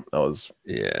towel. That was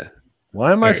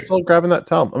Why am I still grabbing that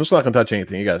towel? I'm just not gonna touch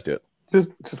anything. You guys do it.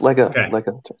 Just let go. Let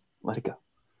go. Let it go.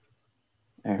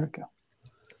 There we go.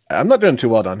 I'm not doing too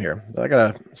well down here. I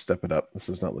gotta step it up. This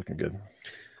is not looking good.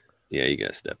 Yeah, you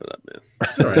gotta step it up, man.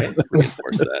 All right.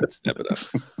 Reinforce that. Step it up.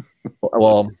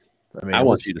 Well, I mean, I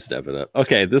want you to step it up.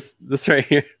 Okay, this right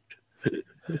here.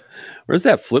 Where's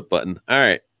that flip button? All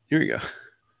right, here we go.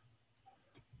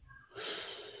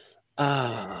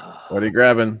 What are you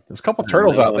grabbing? There's a couple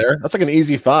turtles out there. That's like an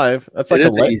easy 5. That's like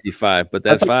an easy 5, but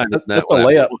that 5 is not. That's the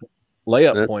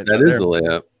layup point. That is the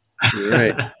layup. You're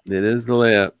right. It is the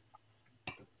layup.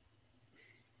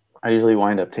 I usually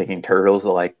wind up taking turtles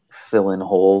to like fill in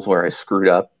holes where I screwed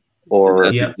up, or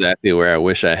that's exactly where I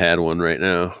wish I had one right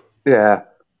now. Yeah,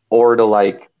 or to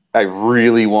like I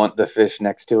really want the fish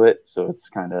next to it, so it's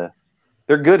kind of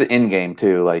they're good in game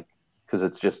too, like because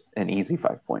it's just an easy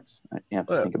 5 points. You have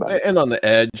to think about it. And on the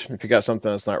edge, if you got something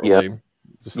that's not really,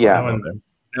 just that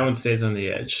one stays on the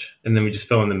edge, and then we just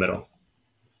fill in the middle.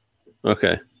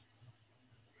 Okay.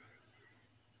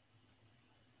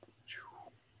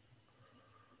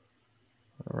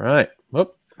 All right.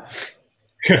 Whoop.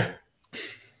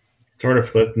 Sort of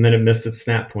flipped, and then it missed its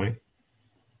snap point.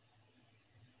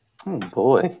 Oh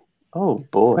boy. Oh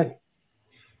boy.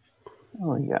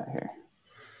 What do we got here?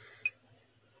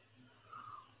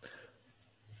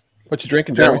 What you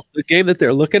drinking, Jeremy? Now, the game that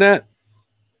they're looking at,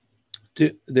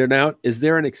 is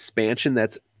there an expansion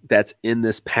that's in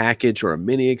this package, or a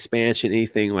mini expansion,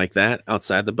 anything like that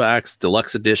outside the box,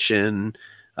 deluxe edition,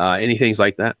 anything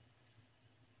like that?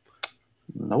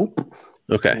 Nope.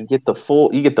 Okay. You get the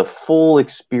full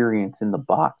experience in the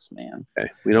box, man. Okay.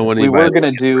 We don't want to. We were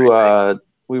gonna do.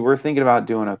 We were thinking about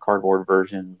doing a cardboard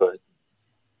version, but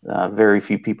very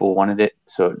few people wanted it,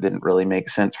 so it didn't really make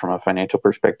sense from a financial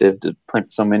perspective to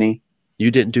print so many.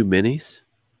 You didn't do minis?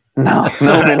 No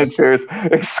miniatures.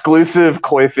 Exclusive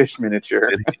koi fish miniature.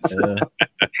 There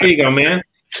you go, man.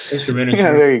 There's your miniature.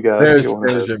 Yeah, there you go. There's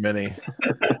your mini.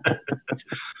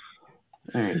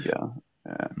 There you go.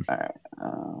 All right.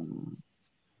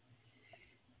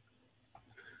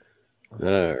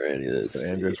 Alrighty,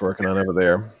 so Andrew's working on over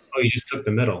there. Oh, you just took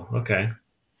the middle. Okay.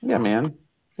 Yeah, man.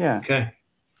 Yeah. Okay.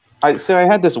 So I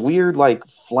had this weird like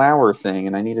flower thing,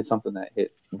 and I needed something that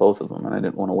hit both of them, and I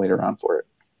didn't want to wait around for it.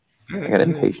 I got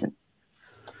impatient.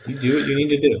 You do what you need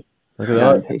to do. Look at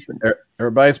that. Impatient.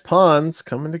 Everybody's pawns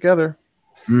coming together.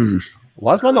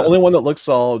 Why is mine the only one that looks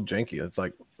all janky? It's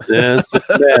like it's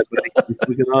bad. It's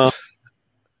looking off.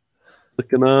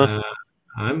 Looking off.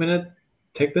 I'm gonna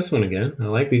take this one again. I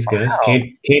like these guys. Wow.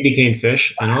 Candy cane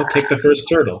fish, and I'll take the first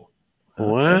turtle.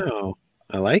 Wow,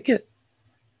 I like it.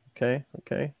 Okay.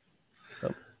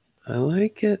 Oh. I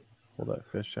like it. Pull that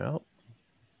fish out.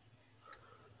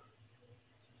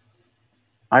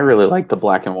 I really like the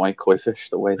black and white koi fish.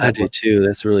 The way I do too.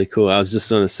 That's really cool. I was just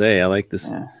going to say, I like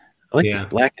this. Yeah. I like this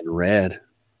black and red.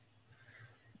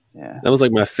 Yeah, that was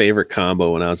like my favorite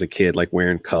combo when I was a kid. Like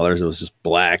wearing colors, it was just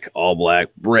black, all black,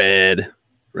 red.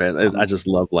 I just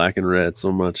love black and red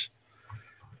so much.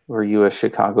 Were you a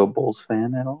Chicago Bulls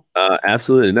fan at all?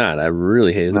 Absolutely not. I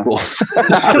really hated the Bulls.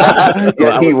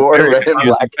 He wore red and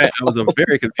black. I was a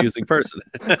very confusing person.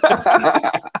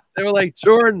 They were like,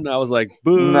 Jordan. I was like,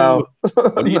 boo. No.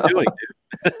 What are you doing,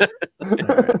 dude?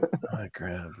 I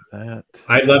grabbed that.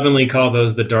 I lovingly call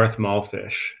those the Darth Maul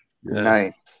fish. Yeah.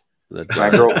 Nice. My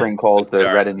girlfriend calls the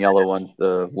red and yellow ones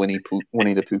the Winnie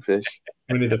the Pooh fish.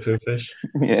 Winnie the Pooh fish?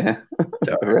 Yeah.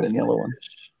 The red and yellow ones.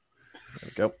 There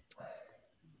we go.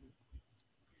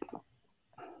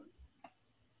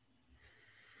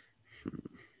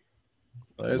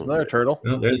 There's another turtle.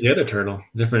 No, there's the other turtle.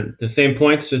 The same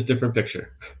points, just different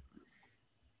picture.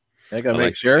 I gotta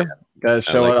make sure. Gotta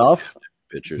show it off.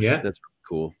 Pictures. Yeah, that's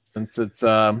cool. Since it's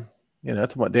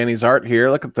that's what Danny's art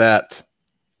here. Look at that.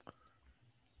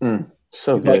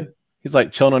 So good. He's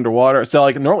like chilling underwater. So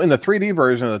like normally in the 3D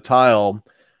version of the tile,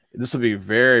 this would be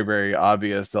very, very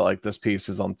obvious that like this piece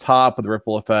is on top of the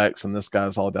ripple effects and this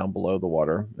guy's all down below the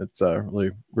water. It's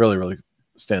really, really, really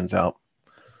stands out.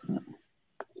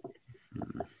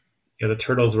 Yeah, the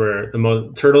turtles were the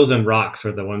most. Turtles and rocks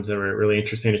are the ones that were really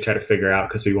interesting to try to figure out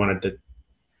because we wanted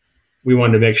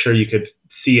to make sure you could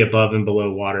see above and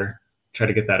below water. Try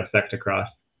to get that effect across.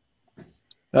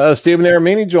 Stephen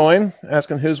Aramini joined,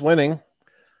 asking who's winning.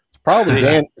 It's Probably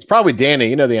Dan. It's probably Danny.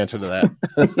 You know the answer to that.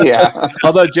 Yeah.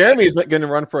 Although Jeremy's going to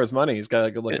run for his money. He's got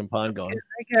a good looking pond going.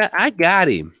 I got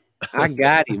him. I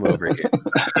got him over here.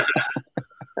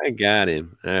 I got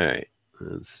him. All right.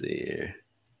 Let's see here.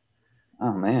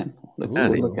 Oh man, look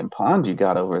at the looking pond you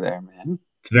got over there, man.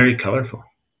 It's very colorful.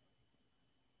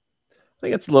 I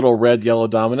think it's a little red, yellow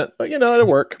dominant, but it'll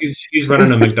work. He's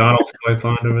running a McDonald's toy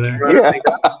pond over there.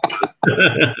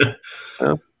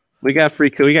 Yeah. We got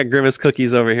Grimace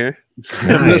cookies over here.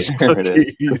 Grimace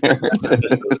cookies.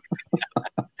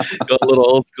 Go a little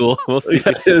old school. We'll see.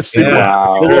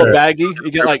 Wow. A little baggy.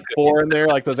 You get like 4 in there,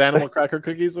 like those animal cracker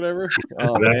cookies, whatever.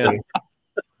 Oh man.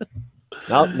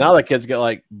 Now the kids get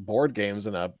like board games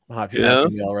and a Happy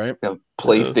Meal, right? A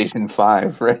PlayStation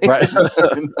 5, right? Right.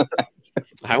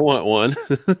 I want one.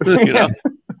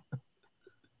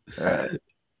 All right.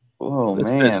 Oh I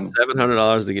man, spent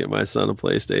 $700 to get my son a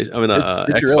PlayStation. I mean,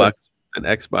 Xbox, an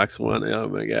Xbox One. Oh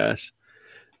my gosh!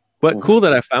 But cool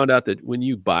that I found out that when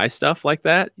you buy stuff like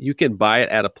that, you can buy it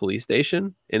at a police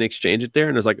station and exchange it there,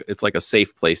 and it's like a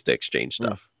safe place to exchange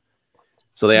stuff.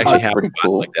 So they actually have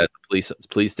spots like that at the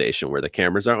police station where the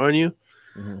cameras are on you.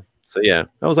 So yeah,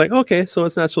 I was like, okay, so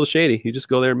it's not so shady. You just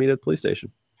go there and meet at the police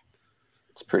station.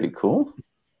 it's pretty cool.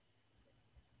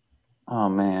 Oh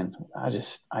man, I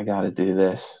got to do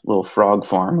this little frog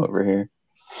farm over here.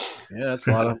 Yeah, that's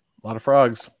a lot of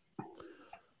frogs.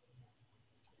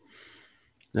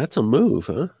 That's a move,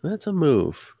 huh? That's a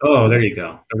move. Oh, there you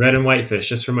go. A red and white fish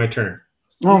just for my turn.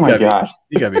 Oh my gosh.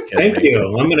 You gotta be kidding Thank me.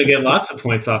 you. I'm gonna get lots of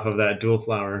points off of that dual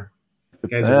flower. You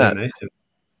guys are very nice to me.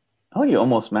 Oh, you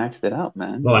almost maxed it out,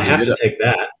 man. Well, I have to take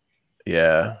that.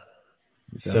 Yeah.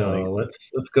 Definitely. So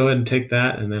let's go ahead and take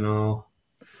that, and then I'll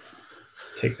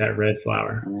take that red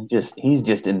flower. He's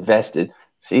just invested.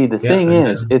 See, the thing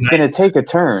is, it's going to take a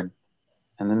turn,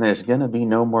 and then there's going to be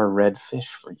no more red fish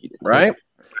for you to take. Right?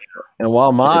 And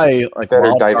while my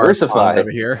better diversify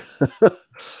over here,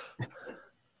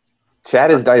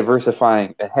 Chad is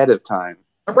diversifying ahead of time.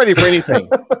 I'm ready for anything.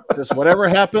 Just whatever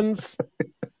happens.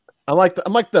 I'm like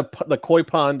the koi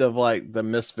pond of like the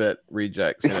misfit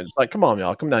rejects. Just like, come on,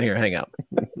 y'all, come down here, hang out.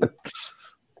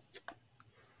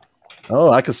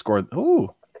 Oh, I could score.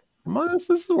 Ooh,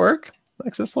 this will work.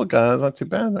 Actually, this little guy is not too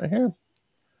bad right here.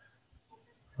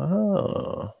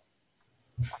 Oh,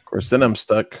 of course. Then I'm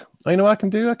stuck. Oh, you know what I can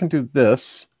do? I can do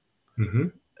this,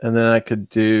 and then I could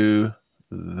do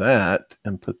that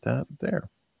and put that there.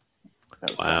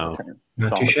 Wow,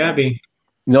 not too shabby.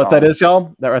 You know what that is,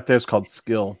 y'all? That right there is called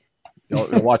skill. Y'all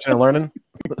watching and learning?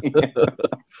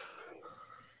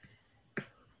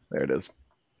 There it is.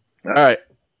 All right.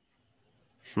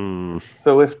 So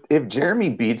if Jeremy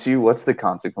beats you, what's the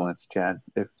consequence, Chad?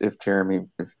 If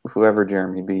whoever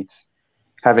Jeremy beats,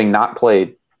 having not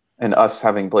played and us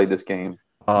having played this game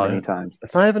many times,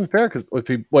 it's not even fair because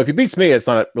if he beats me, it's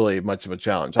not really much of a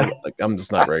challenge. I'm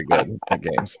just not very good at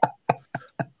games.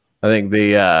 I think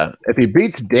if he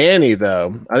beats Danny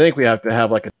though, I think we have to have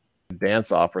like a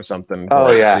dance off or something.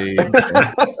 Oh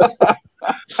yeah.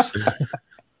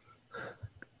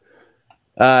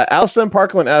 Allison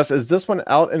Parkland asks, is this one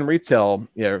out in retail?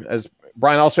 Yeah, as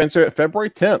Brian also answered it, February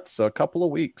 10th, so a couple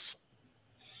of weeks.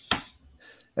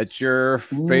 At your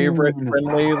favorite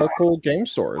friendly local game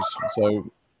stores.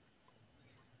 So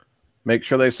make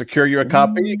sure they secure you a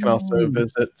copy. You can also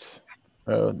visit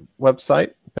a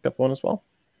website, pick up one as well.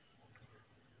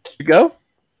 You go.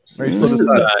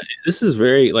 This is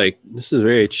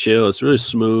very chill. It's really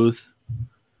smooth.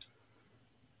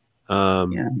 Yeah,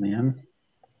 man.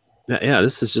 Yeah,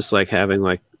 this is just like having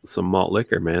like some malt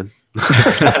liquor, man. We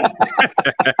should have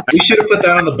put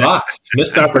that on the box.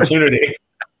 Missed opportunity.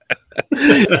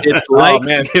 It's like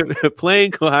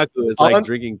playing Kohaku is like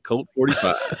drinking Colt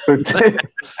 45.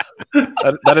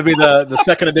 That'd be the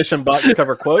second edition box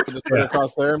cover quote. Just put it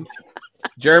across there.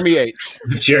 Jeremy H.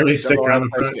 Jeremy stick on the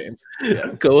front. Game.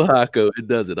 Yeah. Kohaku, it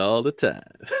does it all the time.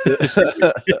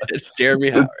 It's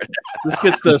Jeremy Howard. This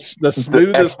gets the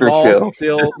smoothest ball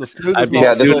seal. The smoothest ball.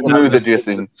 Yeah, the smooth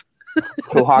edition.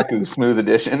 Kohaku smooth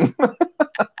edition.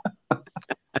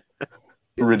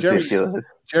 Ridiculous.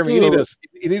 Jeremy,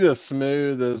 you need a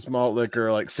smooth as malt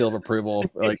liquor like seal of approval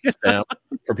like stamp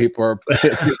for people who are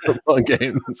playing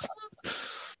games.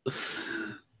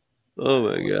 Oh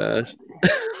my gosh.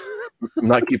 I'm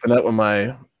not keeping up with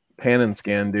my pan and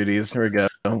scan duties. Here we go.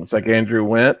 Looks like Andrew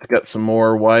got some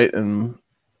more white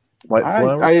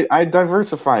flowers. I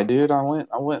diversified, dude. I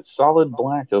went solid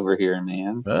black over here,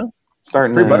 man.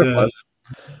 Starting 3 butterflies.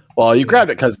 Well, you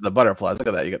grabbed it because of the butterflies. Look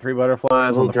at that. You got 3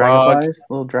 butterflies on the frog.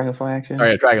 Little dragonfly action. Oh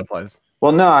yeah, dragonflies.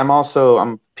 Well, no,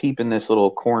 I'm peeping this little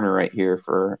corner right here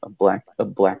for a black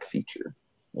feature.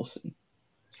 We'll see.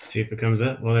 See if it comes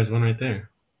up. Well, there's one right there.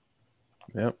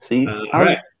 Yep. See, all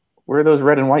right. Where are those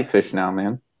red and white fish now,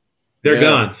 man? They're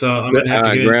gone. So I'm gonna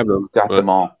have to grab them. Got them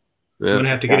all. I'm gonna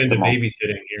have to get into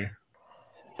babysitting here.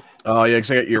 Oh yeah,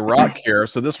 because I got your rock here.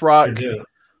 So this rock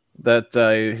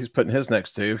that he's putting his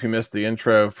next to, if you missed the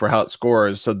intro for how it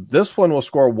scores. So this one will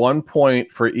score 1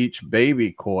 point for each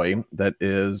baby koi that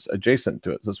is adjacent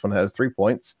to it. So this one has 3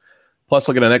 points. Plus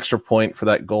we'll get an extra point for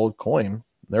that gold coin.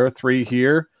 There are 3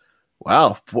 here.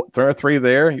 Wow, there are 3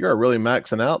 there. You are really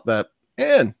maxing out that.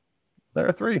 And there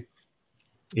are 3.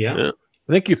 Yeah.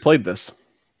 I think you've played this.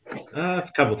 A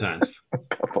couple times.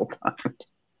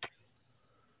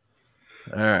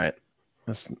 All right.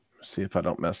 Let's see if I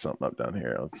don't mess something up down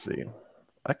here. Let's see.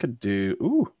 I could do.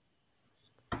 Ooh.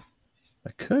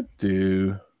 I could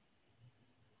do.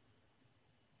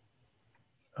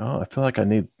 Oh, I feel like I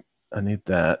need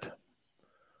that.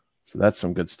 So that's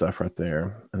some good stuff right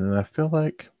there. And then I feel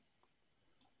like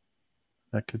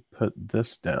I could put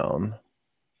this down.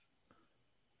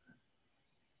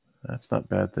 That's not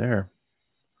bad there.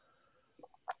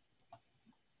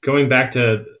 Going back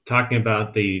to talking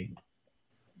about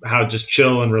how just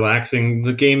chill and relaxing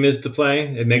the game is to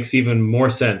play, it makes even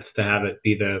more sense to have it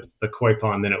be the koi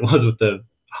pond than it was with the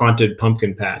haunted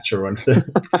pumpkin patch or what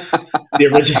the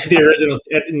original.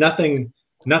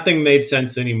 Nothing made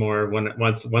sense anymore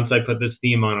once I put this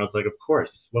theme on. I was like, of course,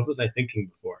 what was I thinking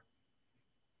before?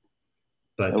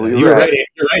 But you're right,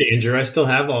 Andrew. I still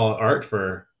have all art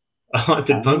for a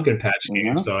haunted pumpkin patch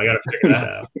game, so I got to figure that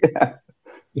out. Yeah.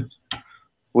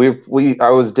 I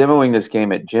was demoing this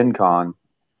game at Gen Con,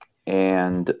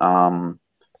 and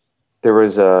there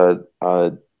was a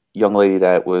young lady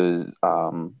that was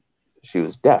she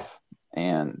was deaf,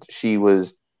 and she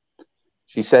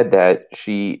said that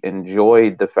she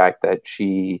enjoyed the fact that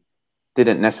she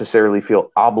didn't necessarily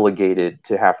feel obligated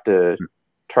to have to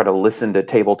try to listen to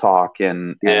table talk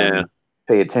and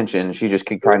pay attention. She just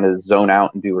could kind of zone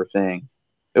out and do her thing.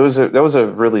 That was a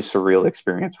really surreal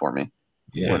experience for me.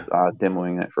 Yeah. With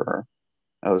demoing it for her.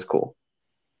 That was cool.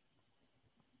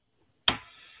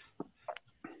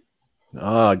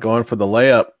 Going for the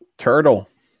layup. Turtle.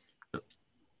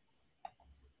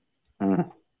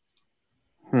 Mm.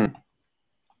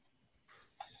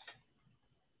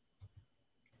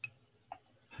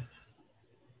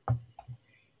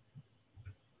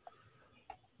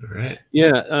 All right.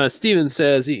 Yeah, Steven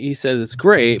says he says it's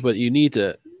great, but you need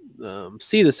to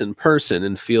see this in person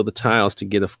and feel the tiles to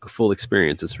get a full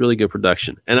experience. It's really good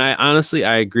production, and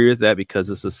I agree with that because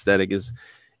this aesthetic is,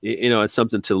 it's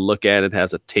something to look at. It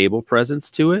has a table presence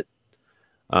to it,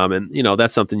 and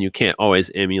that's something you can't always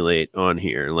emulate on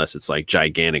here unless it's like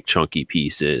gigantic chunky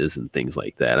pieces and things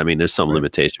like that. I mean, there's some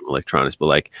limitation with electronics, but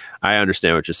like I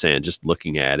understand what you're saying. Just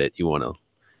looking at it, you want to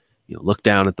look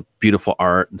down at the beautiful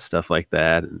art and stuff like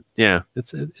that. And yeah,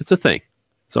 it's a thing.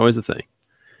 It's always a thing.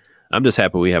 I'm just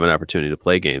happy we have an opportunity to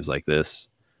play games like this.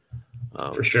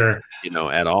 For sure.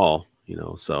 At all.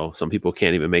 So some people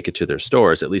can't even make it to their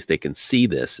stores. At least they can see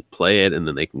this, play it, and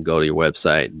then they can go to your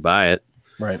website and buy it.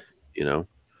 Right.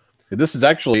 This is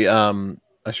actually,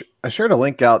 I shared a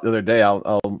link out the other day.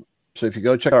 So if you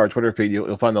go check out our Twitter feed,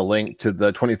 you'll find the link to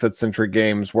the 25th Century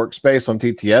Games workspace on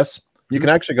TTS. You can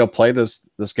actually go play this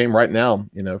game right now,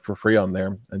 for free on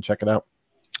there and check it out.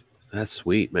 That's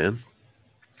sweet, man.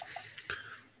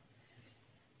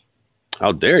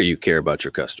 How dare you care about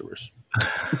your customers?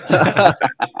 Well,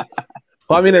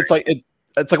 I mean, it's like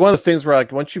one of those things where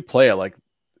like once you play it,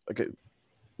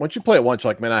 once you play it once,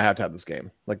 you're like, man, I have to have this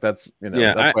game. Like that's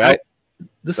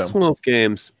this is one of those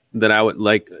games that I would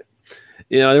like.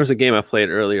 There was a game I played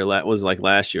earlier. Was like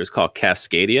last year. It's called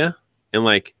Cascadia, and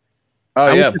like.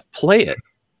 I would just play it.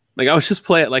 Like I would just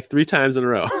play it like 3 times in a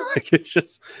row. Like it's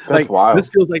just that's wild. This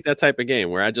feels like that type of game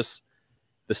where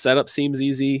the setup seems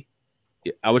easy.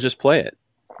 I would just play it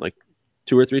like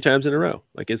 2 or 3 times in a row.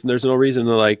 Like there's no reason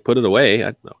to like put it away.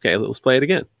 Okay, let's play it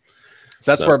again.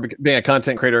 So that's where being a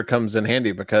content creator comes in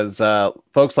handy because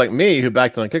folks like me who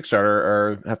backed it on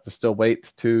Kickstarter have to still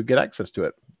wait to get access to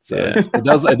it. So it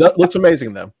does looks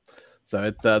amazing though. So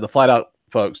it's the Flat Out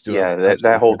folks do. Yeah,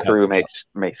 that whole crew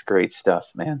makes great stuff,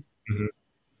 man. Mm-hmm.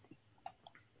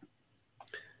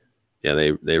 Yeah,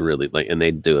 they really and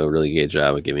they do a really good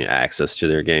job of giving you access to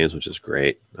their games, which is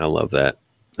great. I love that.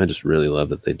 I just really love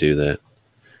that they do that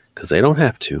because they don't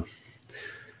have to.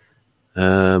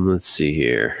 Let's see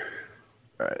here.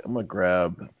 All right, I'm gonna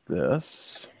grab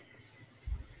this,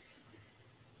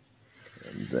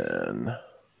 and then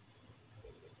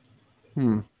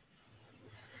I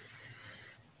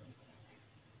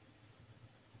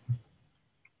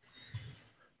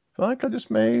feel like I just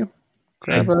may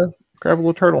grab a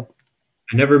little turtle.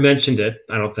 I never mentioned it,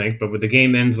 I don't think, but the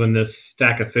game ends when this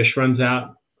stack of fish runs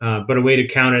out. But a way to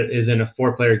count it is in a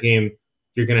 4-player game,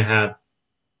 you're going to have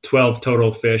 12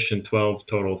 total fish and 12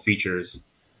 total features.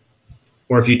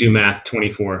 Or if you do math,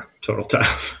 24 total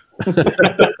tiles.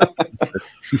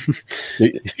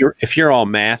 if you're all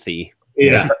mathy.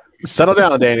 Yeah. Settle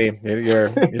down, Danny. You're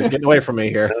getting away from me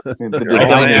here. The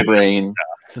designer brain.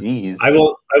 Jeez. I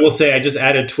will say I just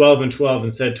added 12 and 12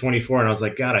 and said 24, and I was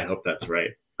like, God, I hope that's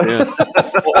right. Yeah.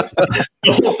 The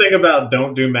whole thing about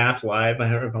don't do math live. I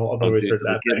haven't always heard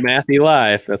that. Get mathy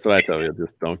live. That's what I tell you.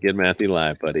 Just don't get mathy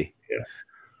live, buddy. Yeah.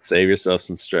 Save yourself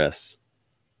some stress.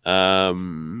 He's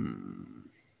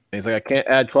like, I can't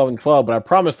add 12 and 12, but I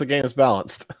promise the game is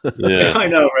balanced. Yeah. I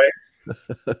know,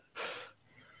 right?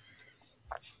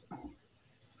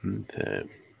 Okay.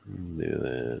 Do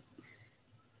that.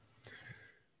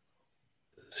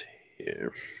 Let's see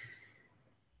here.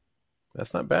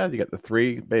 That's not bad. You got the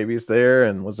 3 babies there,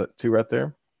 and was it 2 right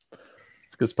there?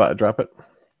 It's a good spot to drop it.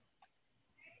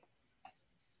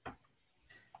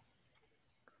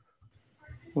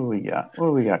 What do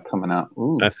we got coming up?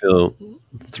 Ooh. I feel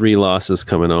 3 losses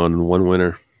coming on and 1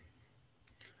 winner.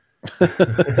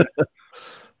 I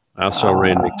also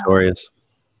ran victorious.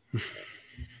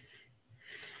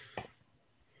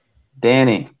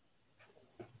 Danny,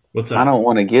 What's up? I don't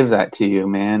want to give that to you,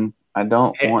 man. I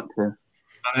don't want to.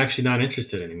 I'm actually not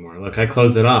interested anymore. Look, I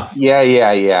closed it off. Yeah.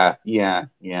 I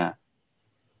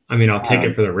mean, I'll take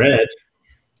it for the red,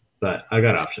 but I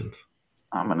got options.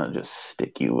 I'm gonna just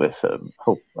stick you with a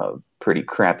pretty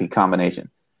crappy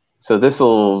combination. So this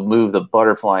will move the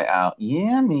butterfly out.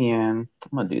 Yeah, man.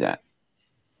 I'm gonna do that.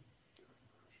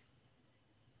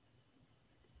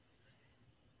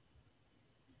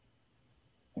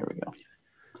 Here we go.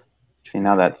 See,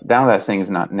 now that thing's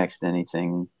not next to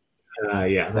anything.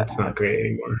 Yeah, that's not great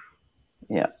anymore.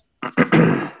 Yeah.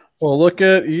 Well, look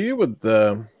at you with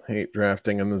the hate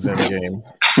drafting in the Zen game.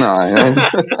 No,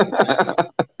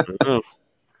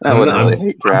 I wouldn't really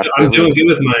hate drafting. I'm doing good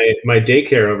with my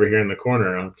daycare over here in the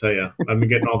corner. I'll tell you, I've been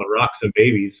getting all the rocks and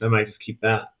babies. I might just keep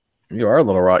that. You are a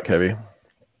little rock heavy.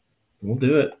 We'll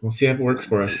do it. We'll see if it works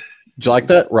for us. Did you like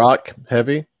that? Rock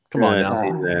heavy? Come on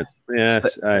now.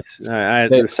 Yes, I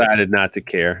decided not to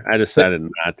care. I decided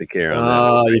not to care.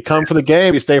 On that. You come for the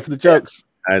game, you stay for the jokes.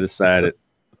 I decided.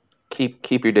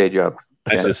 Keep your day job.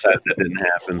 I decided that didn't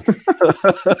happen.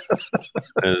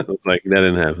 And it was like, that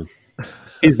didn't happen.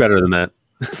 He's better than that.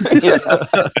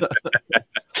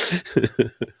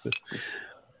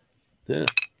 Yeah.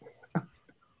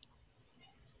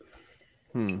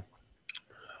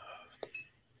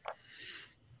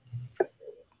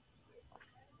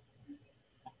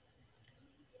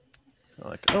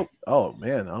 Like, oh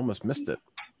man, I almost missed it.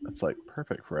 That's like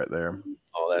perfect for right there.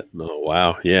 Oh,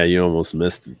 wow. Yeah, you almost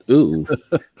missed it. Ooh.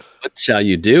 What shall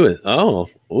you do with? Oh,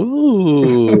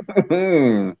 ooh.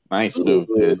 Nice move,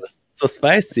 dude. So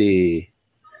spicy.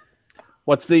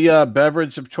 What's the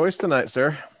beverage of choice tonight,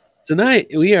 sir? Tonight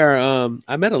we are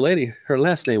I met a lady, her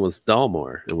last name was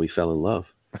Dalmore, and we fell in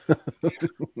love.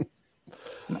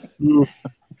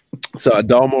 So a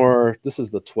Dalmore, this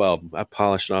is the 12. I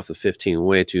polished off the 15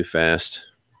 way too fast.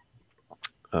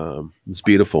 It's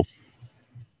beautiful.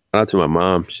 Shout out to my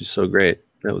mom. She's so great.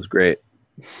 That was great.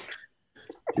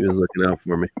 She was looking out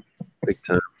for me big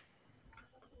time.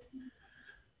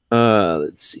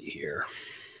 Let's see here.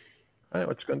 All right,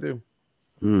 what you gonna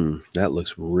do? That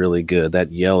looks really good.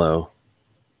 That yellow.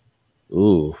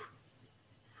 Ooh.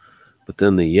 But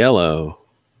then the yellow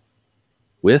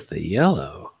with the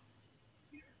yellow.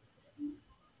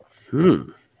 I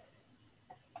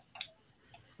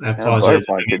apologize.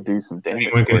 I could do some damage.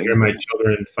 Anyone can hear my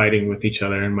children fighting with each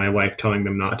other and my wife telling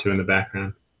them not to in the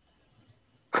background.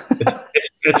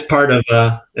 It's part of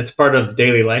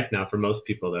daily life now for most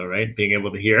people, though, right? Being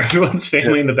able to hear everyone's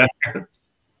family in the background.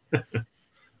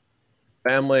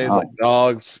 Families, like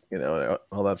dogs,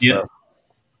 all that stuff.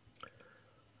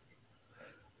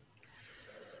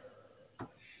 I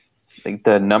think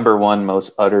the #1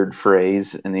 most uttered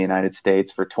phrase in the United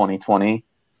States for 2020,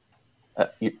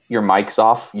 your mic's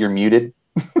off, you're muted.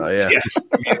 Oh, yeah.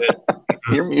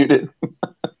 You're muted.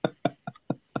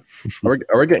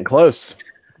 Are we getting close?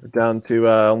 We're down to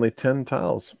only 10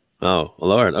 tiles. Oh,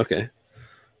 Lord. Okay.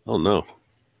 Oh, no.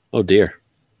 Oh, dear.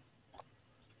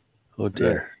 Oh,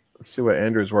 dear. Right. Let's see what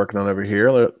Andrew's working on over here.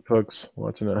 Let folks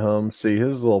watching at home see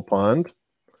his little pond.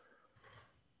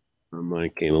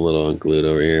 Mine came a little unglued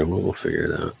over here. We'll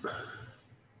figure it out.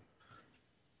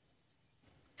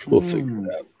 We'll figure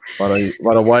it out. A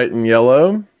lot of white and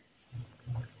yellow.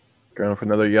 Going for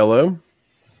another yellow.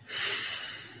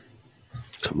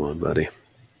 Come on, buddy.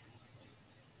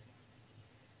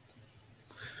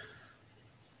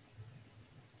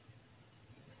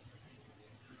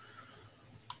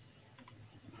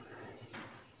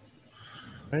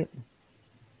 Right.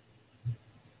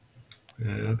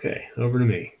 Okay, over to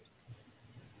me.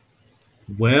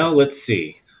 Well, let's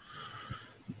see.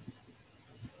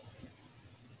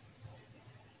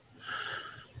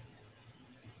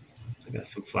 I got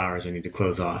some flowers I need to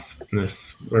close off.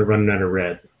 We're running out of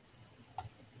red.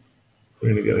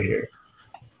 We're going to go here.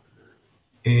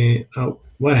 And, oh,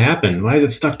 what happened? Why is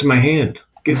it stuck to my hand?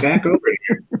 Get back over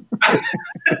here.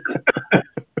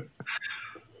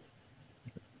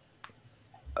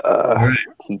 Right.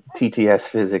 TTS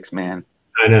physics, man.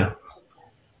 I know.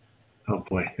 Oh,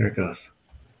 boy. There it goes.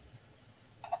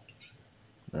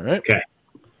 All right. Okay.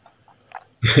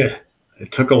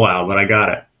 It took a while, but I got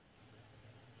it.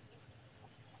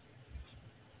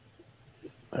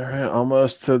 All right.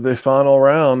 Almost to the final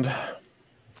round.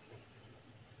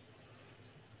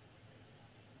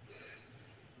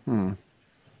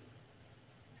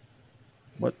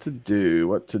 What to do?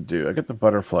 What to do? I got the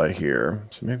butterfly here,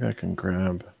 so maybe I can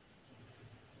grab.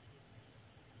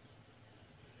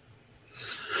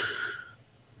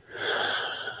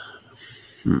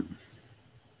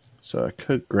 So I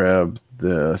could grab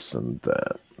this and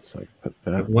that. So I put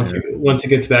that once it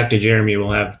gets back to Jeremy,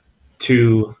 we'll have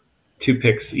two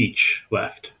picks each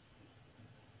left.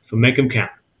 So make them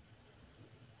count.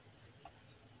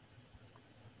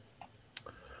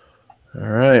 All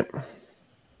right.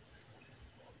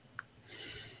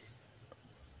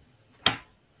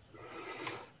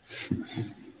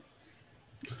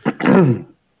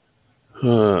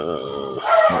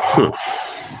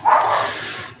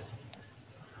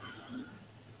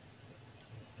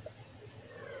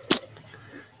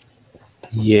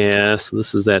 Yeah, so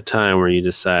this is that time where you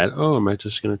decide, oh, am I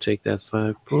just going to take that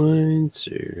 5 points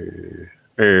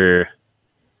or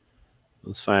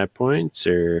those 5 points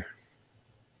or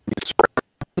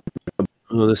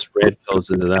oh, this red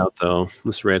closes it out though.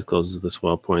 This red closes the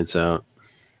 12 points out.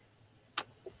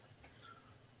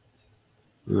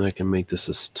 And I can make this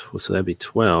so that'd be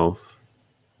 12.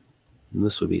 And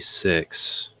this would be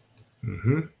 6.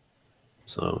 Mm-hmm.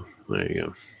 So there you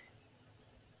go.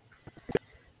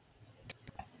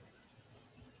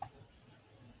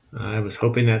 I was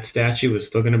hoping that statue was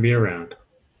still going to be around.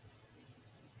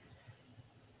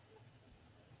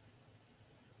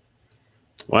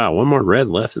 Wow, one more red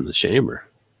left in the chamber.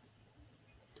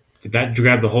 Did that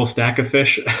grab the whole stack of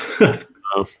fish?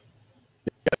 Oh.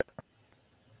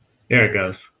 There it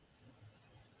goes.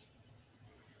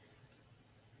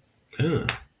 Huh.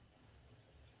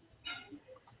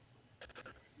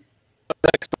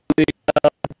 Next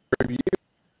on the review.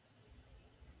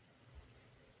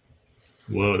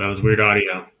 Whoa, that was weird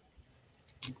audio.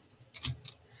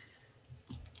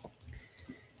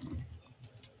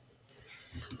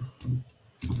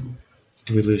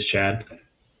 Did we lose Chad?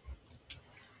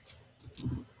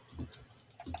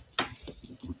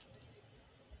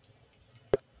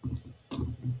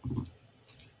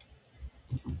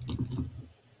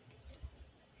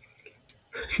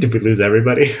 Did we lose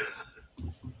everybody?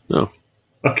 No.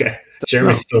 Okay.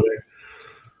 Jeremy's still there.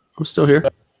 I'm still here.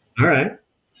 All right.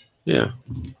 Yeah.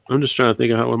 I'm just trying to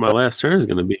think of what my last turn is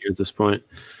going to be here at this point.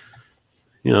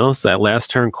 You know, it's that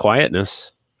last turn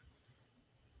quietness.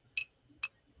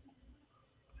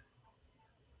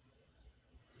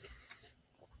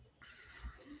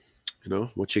 You know,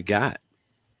 what you got?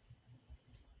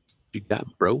 What you got,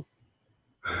 bro?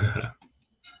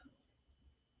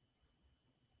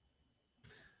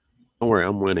 Don't worry,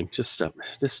 I'm winning. Just stop.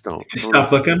 Just don't.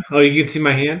 Stop looking. Oh, you can see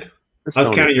my hand? I was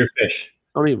counting your fish.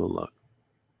 Don't even look.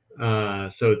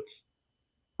 So it's...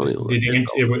 Don't even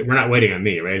look. We're not waiting on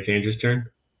me, right? It's Andrew's turn?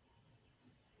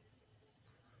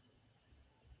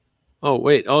 Oh,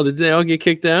 wait. Oh, did they all get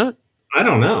kicked out? I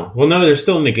don't know. Well, no, they're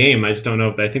still in the game. I just don't know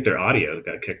if... I think their audio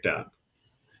got kicked out.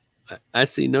 I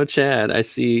see no Chad. I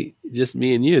see just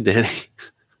me and you, Danny.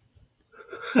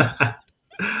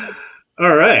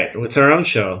 All right. It's our own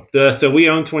show. So we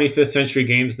own 25th Century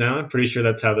Games now. I'm pretty sure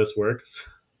that's how this works.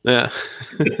 Yeah.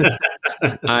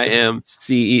 I am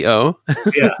CEO.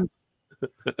 Yeah.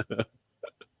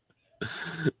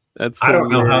 That's I don't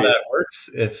know how that works.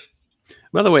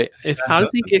 By the way, how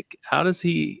does he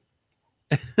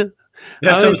That's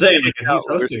what I'm saying. Like,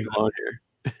 we're still on here.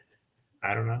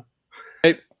 I don't know.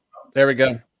 Hey, there we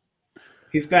go.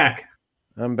 He's back.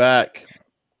 I'm back.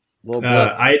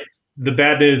 The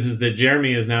bad news is that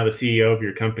Jeremy is now the CEO of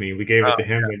your company. We gave it to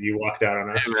him when you walked out on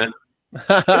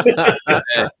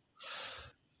us.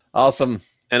 Awesome.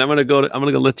 And I'm gonna go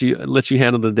let you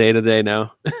handle the day-to-day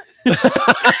now.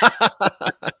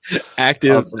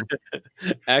 Active, awesome.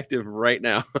 Active right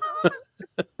now.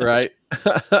 Right.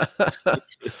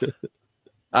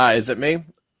 Is it me?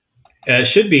 It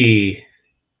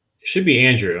Should be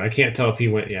Andrew. I can't tell if he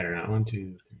went yet or not. 1, 2,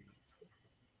 3.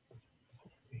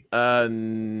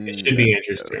 It should be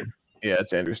Andrew's turn. Yeah,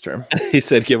 it's Andrew's turn. He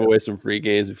said give away some free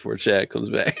games before Chad comes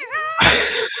back.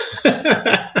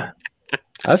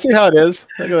 I see how it is.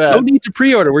 Look at that. No need to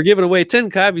pre-order. We're giving away 10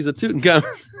 copies of Tutankhamun.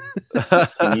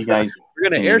 You guys, we're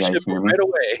going to airship them right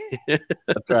away.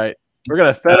 That's right. We're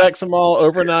going to FedEx them all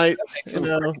overnight. You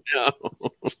know,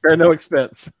 spare no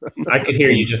expense. I could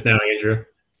hear you just now, Andrew.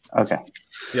 Okay.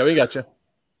 Yeah, we got you.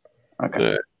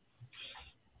 Okay.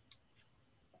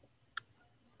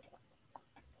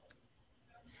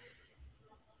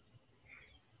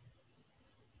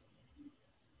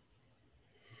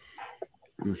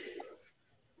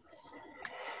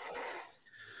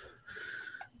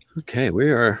 Okay, we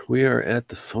are at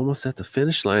the almost at the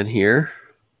finish line here.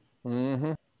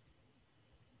 Mm-hmm.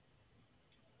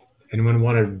 Anyone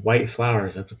wanted white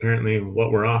flowers? That's apparently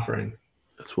what we're offering.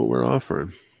 That's what we're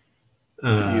offering.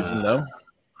 Using them.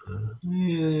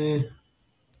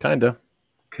 Kinda.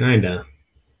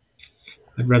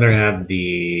 I'd rather have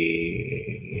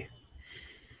the.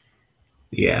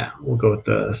 Yeah, we'll go with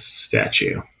the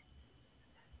statue.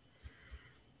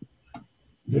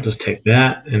 We'll just take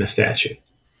that and a statue.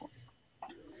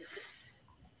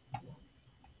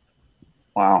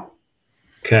 Wow.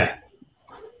 Okay.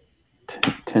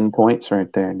 10 points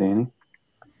right there, Danny.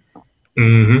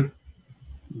 Mm-hmm.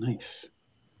 Nice.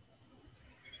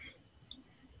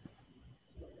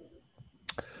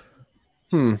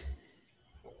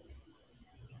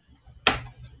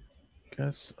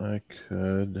 Guess I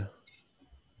could.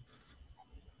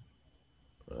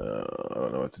 I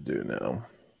don't know what to do now.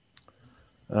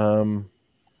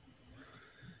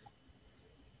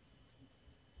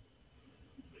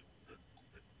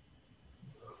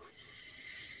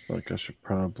 Like I should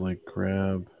probably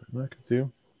grab. What I could do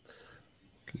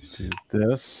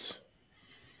this,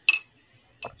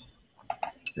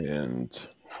 and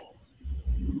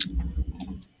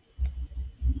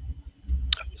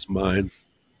that was mine.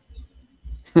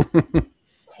 That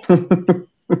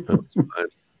was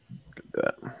mine. Look at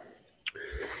that.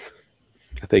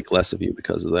 I think less of you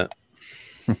because of that.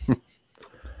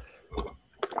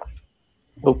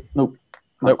 Nope.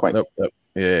 Not quite. Nope.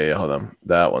 Yeah, hold on.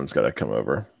 That one's got to come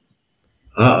over.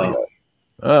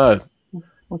 Uh-oh.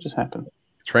 What just happened?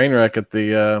 Train wreck at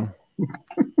the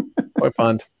koi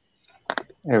pond.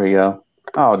 There we go.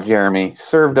 Oh, Jeremy,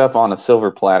 served up on a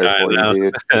silver platter for you,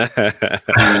 dude.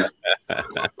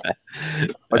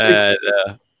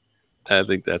 I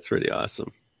think that's pretty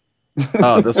awesome.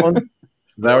 Oh, this one? Is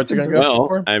that what you're gonna go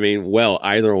for? I mean,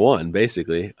 either one,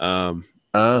 basically. I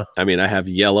mean, I have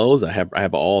yellows. I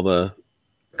have all the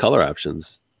color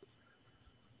options.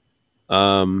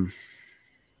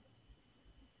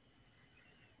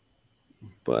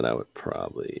 But I would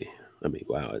probably,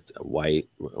 wow, it's a white.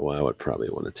 Well, I would probably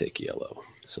want to take yellow.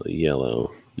 So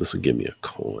yellow, this will give me a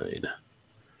coin.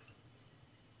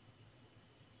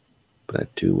 But I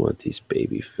do want these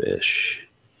baby fish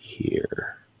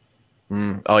here.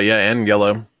 Oh, yeah, and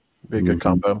yellow. Be a good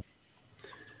combo.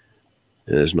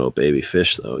 And there's no baby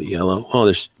fish, though. Yellow. Oh,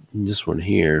 there's this one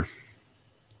here.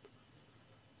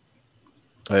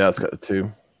 Oh, yeah, it's got the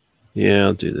 2. Yeah,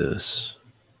 I'll do this.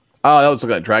 Oh, that was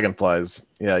looking at dragonflies.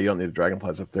 Yeah, you don't need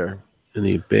dragonflies up there. I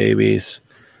need babies.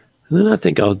 And then I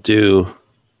think I'll do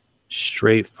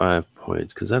straight 5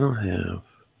 points because I don't have.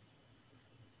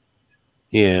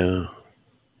 Yeah.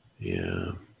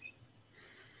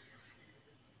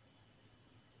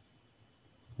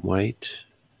 White.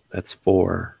 That's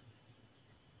 4.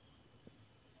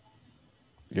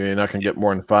 Yeah, you're not going to get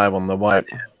more than 5 on the white.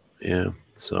 Yeah,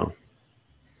 so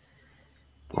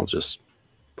I'll just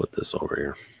put this over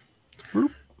here. Boop.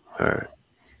 All right.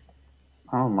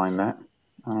 I don't mind that.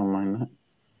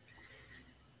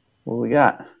 What we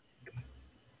got?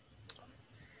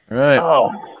 All right.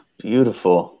 Oh,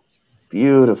 beautiful.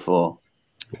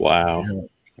 Wow. Yeah.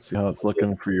 See how it's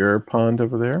looking for your pond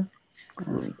over there?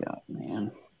 What we got,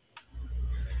 man?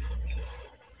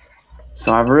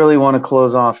 So I really want to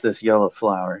close off this yellow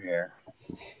flower here.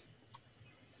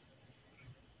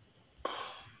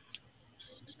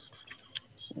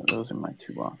 So those are my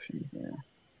 2 options there.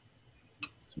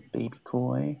 Some baby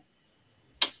koi.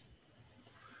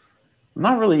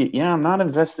 I'm not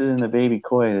invested in the baby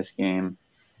koi this game.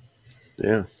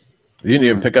 Yeah. You didn't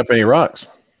even pick up any rocks.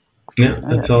 Yeah,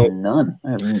 that's all. None.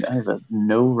 I have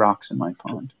no rocks in my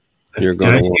pond. You're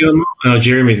going to want.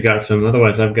 Jeremy's got some.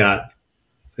 Otherwise, I've got.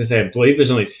 I believe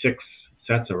there's only 6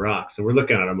 sets of rocks, so we're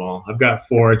looking at them all. I've got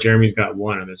 4. Jeremy's got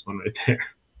 1, and there's one right there.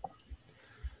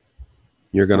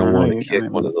 You're going to want to kick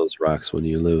one of those rocks when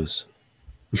you lose.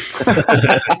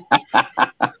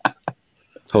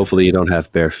 Hopefully you don't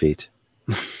have bare feet.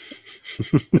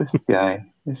 This guy.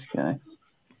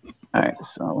 All right,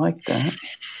 so I like that.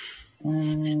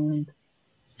 And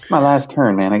it's my last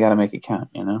turn, man. I got to make it count,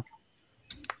 you know?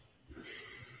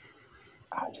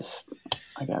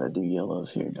 I got to do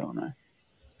yellows here, don't I?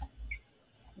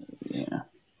 Yeah.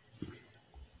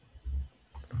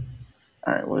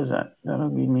 All right, what is that? That'll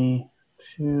give me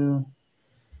 2.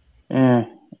 I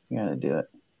got to do it.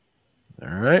 All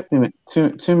right.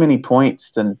 Too many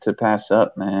points to pass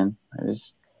up, man. I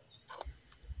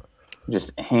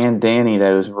just hand Danny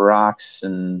those rocks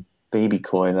and baby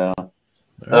koi, though. All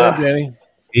right, Danny.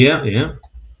 Yeah.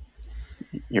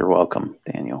 You're welcome,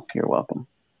 Daniel. You're welcome.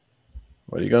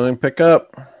 What are you going to pick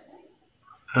up?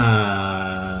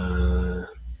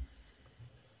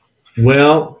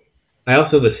 Well, I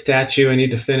also have a statue I need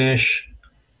to finish.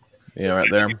 Yeah, right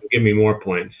there. Give me more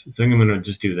points. So I think I'm going to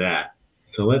just do that.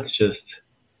 So let's just...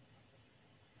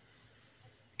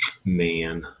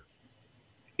 Man.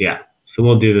 Yeah. So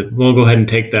we'll do that. We'll go ahead and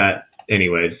take that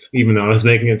anyways, even though I was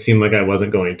making it seem like I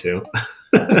wasn't going to.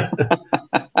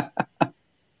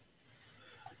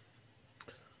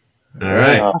 All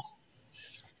right. Oh,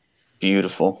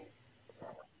 beautiful.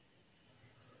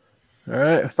 All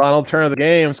right. Final turn of the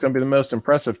game. It's going to be the most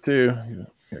impressive, too.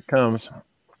 Here it comes.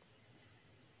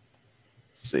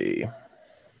 Let's see.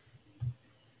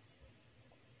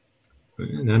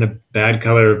 Not a bad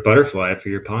color butterfly for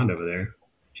your pond over there,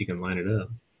 if you can line it up.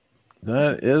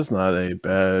 That is not a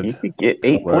bad. You could get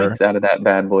 8 color. points out of that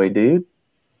bad boy, dude.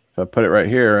 If I put it right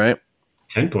here, right?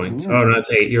 10 points. Oh, no, it's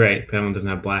 8. You're right. That one doesn't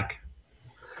have black.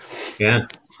 Yeah.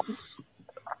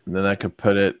 And then I could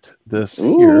put it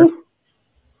here.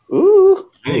 Ooh.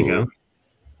 There you go.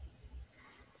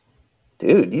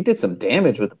 Dude, you did some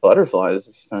damage with the butterflies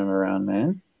this time around,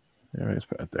 man. Yeah, let's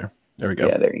put it there. There we go.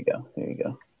 Yeah, there you go. There you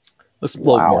go. This is a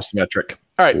little more symmetric.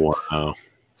 All right. Wow.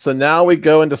 So now we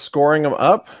go into scoring them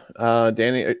up.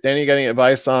 Danny, you got any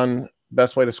advice on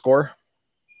best way to score?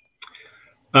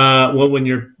 Well, when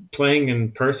you're playing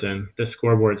in person, the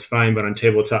scoreboard's fine, but on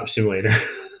Tabletop Simulator,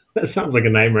 that sounds like a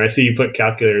nightmare. I see you put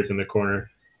calculators in the corner.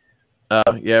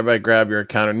 Yeah, everybody grab your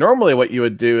counter. Normally what you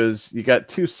would do is you got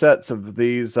 2 sets of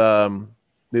these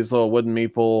little wooden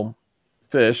meeple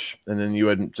fish, and then you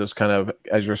would just kind of,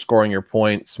 as you're scoring your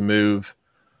points, move,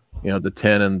 the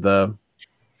 10 and the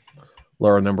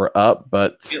lower number up.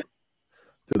 But through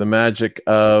the magic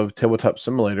of Tabletop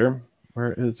Simulator,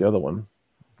 where is the other one?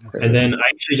 And then I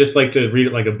actually just like to read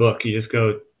it like a book. You just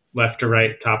go left to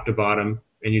right, top to bottom,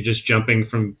 and you're just jumping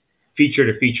from feature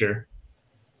to feature.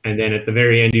 And then at the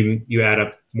very end, you add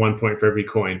up 1 point for every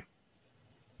coin.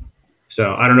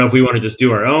 So I don't know if we want to just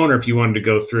do our own, or if you wanted to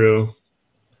go through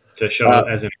to show it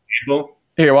as an example.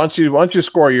 Here, why don't you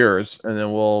score yours, and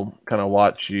then we'll kind of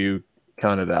watch you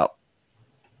count it out.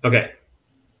 Okay.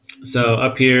 So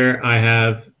up here, I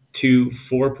have 2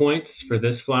 4 points for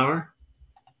this flower.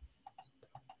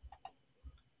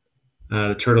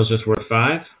 The turtle's just worth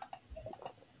 5.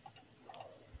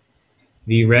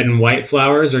 The red and white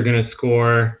flowers are going to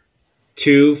score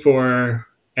 2 for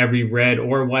every red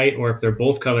or white, or if they're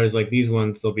both colors like these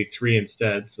ones, they'll be 3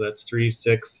 instead. So that's 3,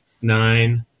 6,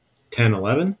 9, 10,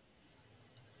 11.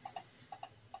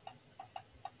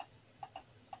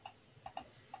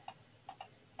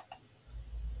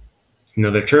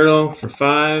 Another turtle for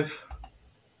 5.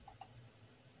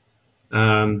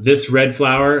 This red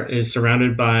flower is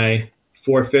surrounded by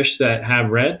 4 fish that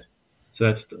have red.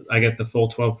 So I get the full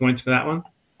 12 points for that one.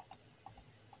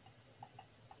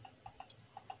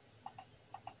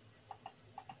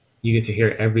 You get to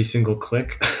hear every single click.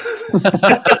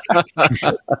 I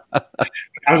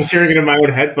was hearing it in my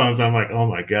own headphones. I'm like, oh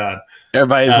my God.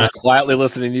 Everybody's just quietly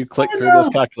listening. You click through this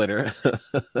calculator.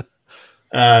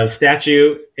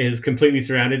 Statue is completely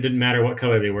surrounded. Didn't matter what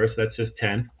color they were. So that's just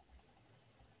 10.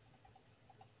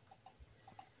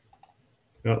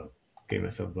 Oh, gave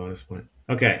myself a bonus point.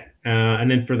 Okay. And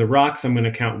then for the rocks, I'm going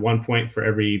to count 1 point for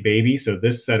every baby. So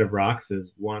this set of rocks is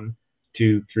 1,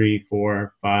 2, 3,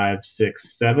 4, 5, 6,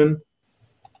 7.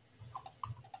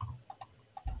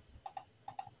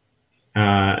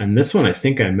 And this one, I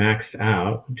think I maxed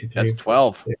out. 1, 2, 3, That's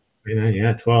 12. 6, 8, 9,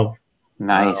 yeah, 12.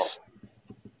 Nice. Wow.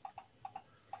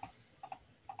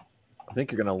 I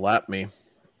think you're going to lap me.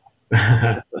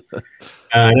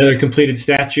 Another completed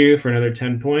statue for another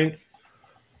 10 points.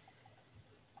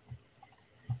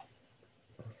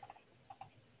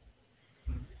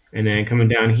 And then coming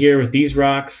down here with these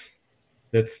rocks,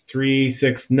 that's 3,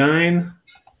 6, 9.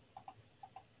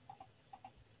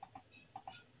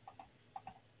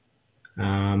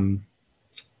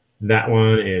 That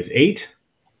one is 8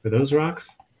 for those rocks.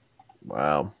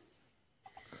 Wow.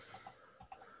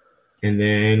 And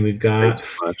then we've got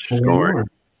four more.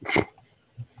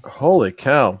 Holy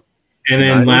cow. And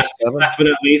then last but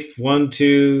not least, 1,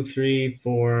 2, 3,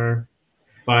 4,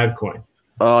 5 coins.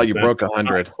 Oh, you broke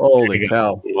 100. Holy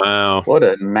cow. Wow. What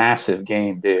a massive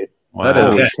game, dude. Wow.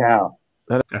 That is, cow.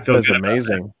 That is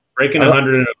amazing. That. Breaking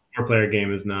 100 in a 4-player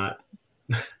game is not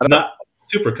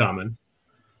super common.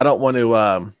 I don't want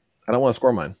to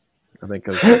score mine. I think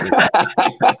I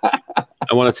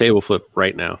want a table flip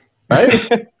right now.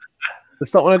 Right?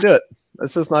 Just don't want to do it.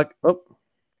 It's just not. Oh.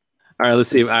 All right, let's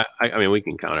see. I mean, we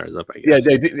can count ours up, I guess.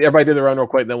 Yeah, everybody do their own real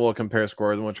quick, then we'll compare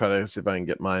scores, and we'll try to see if I can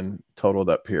get mine totaled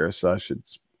up here. So I should.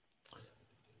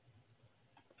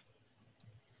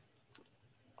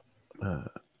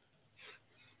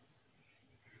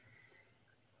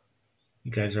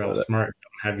 You guys are all smart.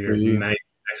 Don't have your nice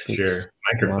extra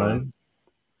microphone.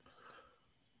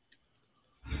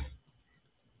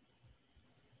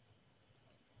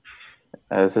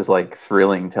 This is like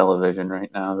thrilling television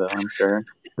right now, though, I'm sure.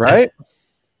 Right?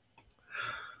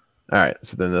 All right.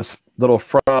 So then this little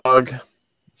frog.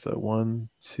 So 1,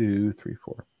 2, 3,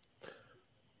 4.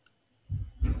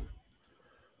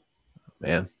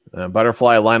 Man.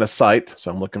 Butterfly line of sight.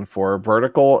 So I'm looking for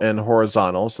vertical and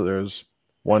horizontal. So there's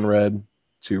 1 red,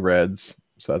 2 reds.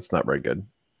 So that's not very good.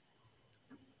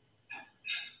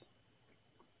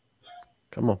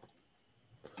 Come on.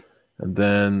 And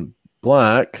then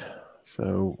black.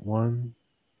 So 1,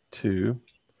 2,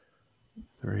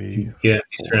 3. Yeah,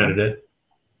 you surrounded it.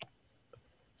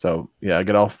 So yeah, I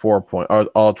get all 4 points, or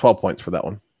all 12 points for that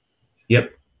one.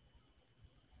 Yep.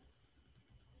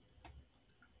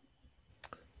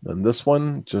 Then this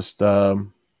one, just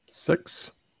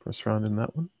 6 first round in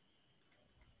that one.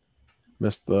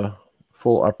 Missed the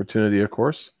full opportunity, of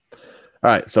course.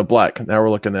 All right, so black. Now we're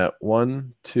looking at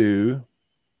 1, 2.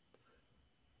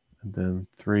 And then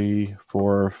 3,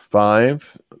 4,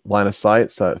 5. Line of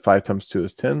sight. So 5 times 2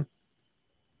 is 10.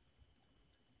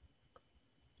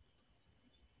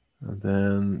 And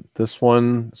then this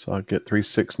one. So I'll get 3,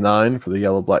 6, 9 for the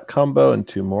yellow-black combo and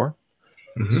 2 more.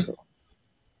 So,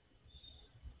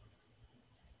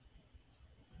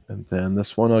 and then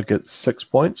this one I'll get 6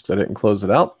 points because I didn't close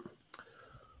it out.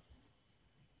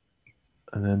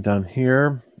 And then down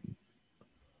here,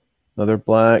 another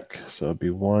black. So it'll be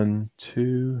 1,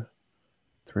 2,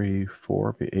 3,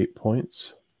 4, be 8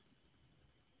 points.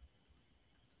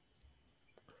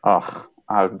 Oh,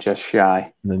 I'm just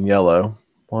shy. And then yellow.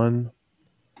 1,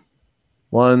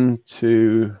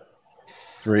 2,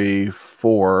 3,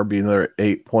 4, be another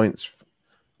 8 points.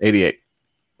 88.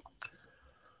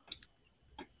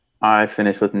 I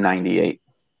finished with 98.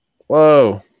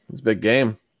 Whoa, it's a big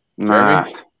game. Nah.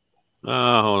 Jeremy?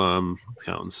 Hold on, I'm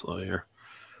counting slow here.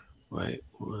 Wait,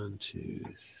 1, 2,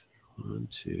 1,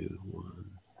 2, 1,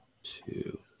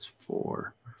 2. That's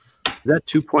 4. Is that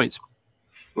 2 points?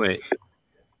 Wait,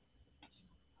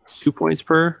 it's 2 points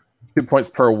per. 2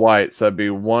 points per white, so that'd be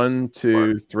 1,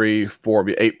 2, 3, 4,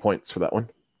 be 8 points for that one.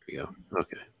 There you go.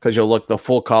 Okay. Because you'll look the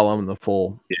full column and the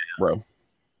full row.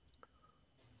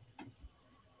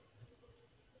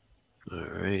 All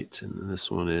right, and then this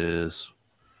one is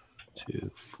 2,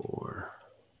 4.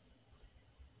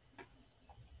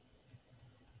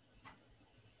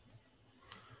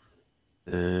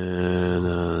 And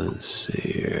let's see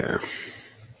here.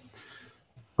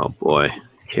 Oh boy,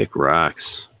 kick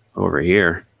rocks over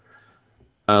here.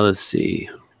 Let's see.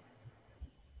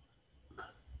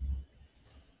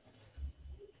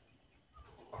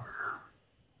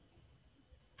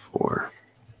 4.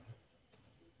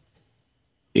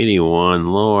 81,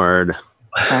 Lord.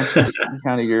 Count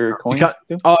your coins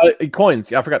too? Coins.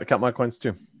 Yeah, I forgot to count my coins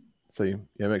too. So you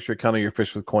make sure you count your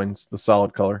fish with coins, the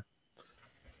solid color.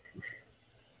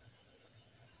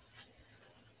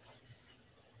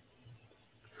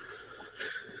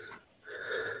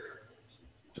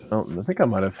 I think I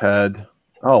might have had.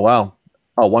 Oh wow!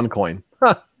 Oh, 1 coin.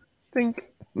 Huh. Think.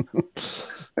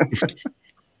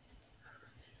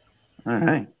 All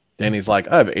right. Danny's like,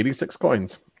 I have 86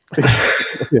 coins.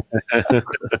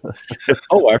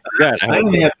 Oh, I forgot. I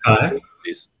only have 5.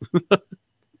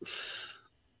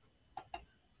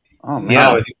 Oh man.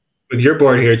 Yeah, with your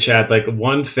board here, Chad, like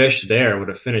 1 fish there would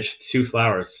have finished 2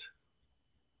 flowers.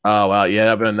 Oh wow! Yeah,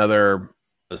 that'd been another.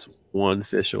 That's 1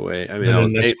 fish away. I mean, I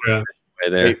was 8 away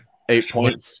there. 8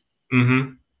 points.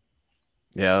 Mm-hmm.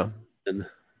 Yeah. And,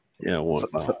 yeah, 1.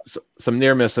 Some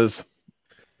near misses.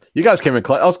 You guys came in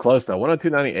close. I was close though.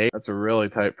 102.98. That's a really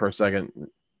tight per second.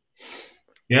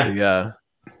 Yeah. Yeah.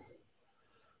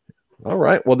 All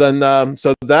right. Well then,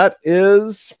 so that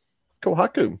is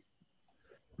Kohaku.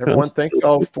 Everyone, thank you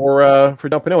all for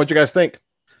jumping in. What do you guys think?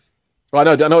 Well,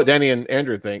 I know what Danny and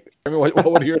Andrew think. I mean,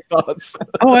 what are your thoughts?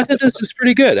 Oh, I think this is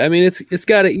pretty good. I mean, it's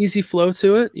got an easy flow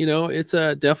to it. You know, it's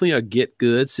definitely a get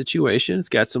good situation. It's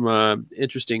got some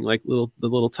interesting like the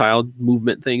little tile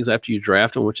movement things after you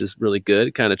draft them, which is really good.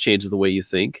 It kind of changes the way you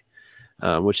think,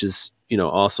 which is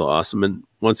also awesome. And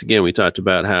once again, we talked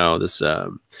about how this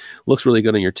looks really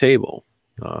good on your table.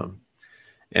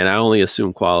 And I only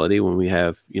assume quality when we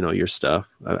have your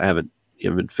stuff. You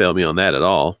haven't failed me on that at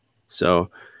all.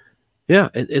 So. Yeah,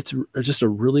 it's just a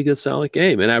really good solid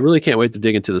game. And I really can't wait to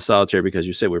dig into the solitaire because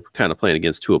you said we're kind of playing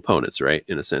against two opponents, right?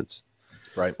 In a sense.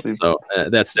 Right. So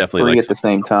that's definitely like at the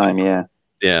same time. Yeah.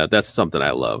 Yeah, that's something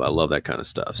I love. I love that kind of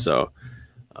stuff. So,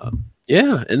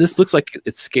 yeah. And this looks like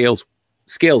it scales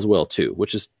well too,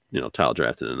 which is, tile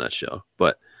draft in a nutshell.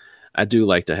 But I do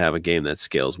like to have a game that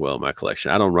scales well in my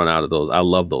collection. I don't run out of those. I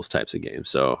love those types of games.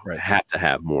 So I have to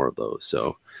have more of those.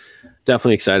 So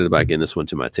definitely excited about getting this one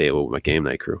to my table with my game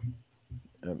night crew.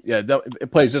 Yeah,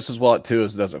 it plays just as well at 2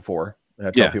 as it does at 4. I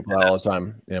tell people that all the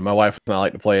time. Yeah, my wife and I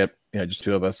like to play it. Just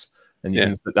 2 of us, and you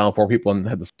can sit down 4 people and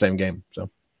have the same game. So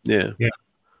yeah.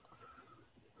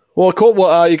 Well, cool.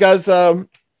 Well, you guys, want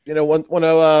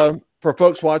to for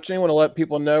folks watching, want to let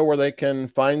people know where they can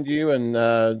find you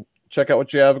and check out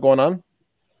what you have going on.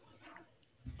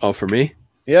 Oh, for me?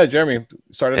 Yeah, Jeremy,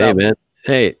 start it out. Hey, man.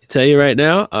 Hey, tell you right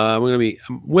now, I'm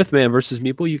with Man vs.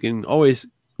 Meeple. You can always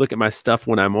look at my stuff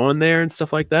when I'm on there and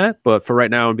stuff like that. But for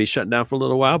right now, I'll be shutting down for a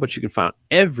little while. But you can find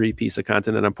every piece of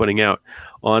content that I'm putting out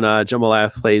on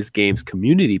Jambalaya Plays Games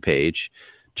community page,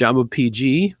 Jamba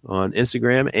PG on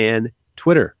Instagram and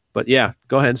Twitter. But yeah,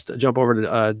 go ahead and jump over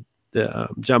to the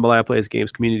Jambalaya Plays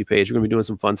Games community page. We're going to be doing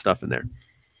some fun stuff in there.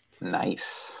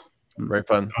 Nice. Very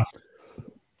fun.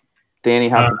 Danny,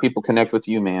 how can people connect with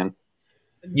you, man?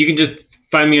 You can just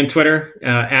find me on Twitter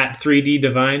at 3D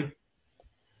Devine.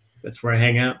 That's where I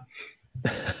hang out.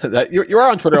 That you are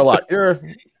on Twitter a lot. You're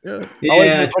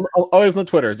always on the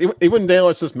Twitters. Even Dan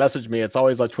lets just message me. It's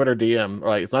always like Twitter DM.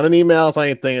 Like it's not an email, it's not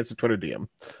anything. It's a Twitter DM.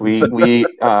 We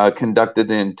conducted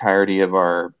the entirety of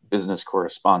our business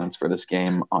correspondence for this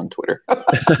game on Twitter. So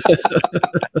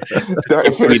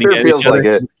it sure feels like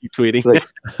it. Keep tweeting. Like,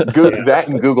 that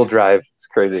and Google Drive. It's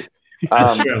crazy.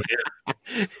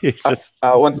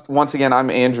 Once again, I'm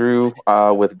Andrew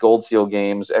with Gold Seal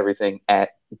Games. Everything at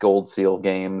Gold Seal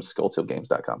Games,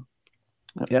 goldsealgames.com.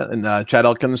 Yeah, and Chad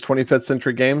Elkins, 25th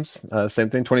Century Games. Same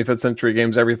thing, 25th Century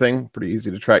Games, everything. Pretty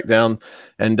easy to track down.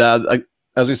 And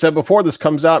as we said before, this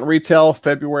comes out in retail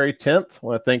February 10th. I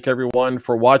want to thank everyone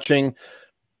for watching.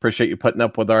 Appreciate you putting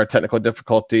up with our technical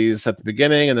difficulties at the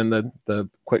beginning and then the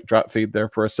quick drop feed there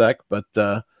for a sec. But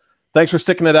thanks for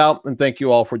sticking it out, and thank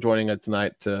you all for joining us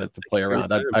tonight to play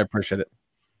around. I appreciate it.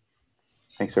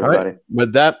 Thanks, everybody. Right.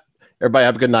 With that, everybody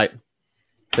have a good night.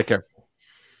 Take care.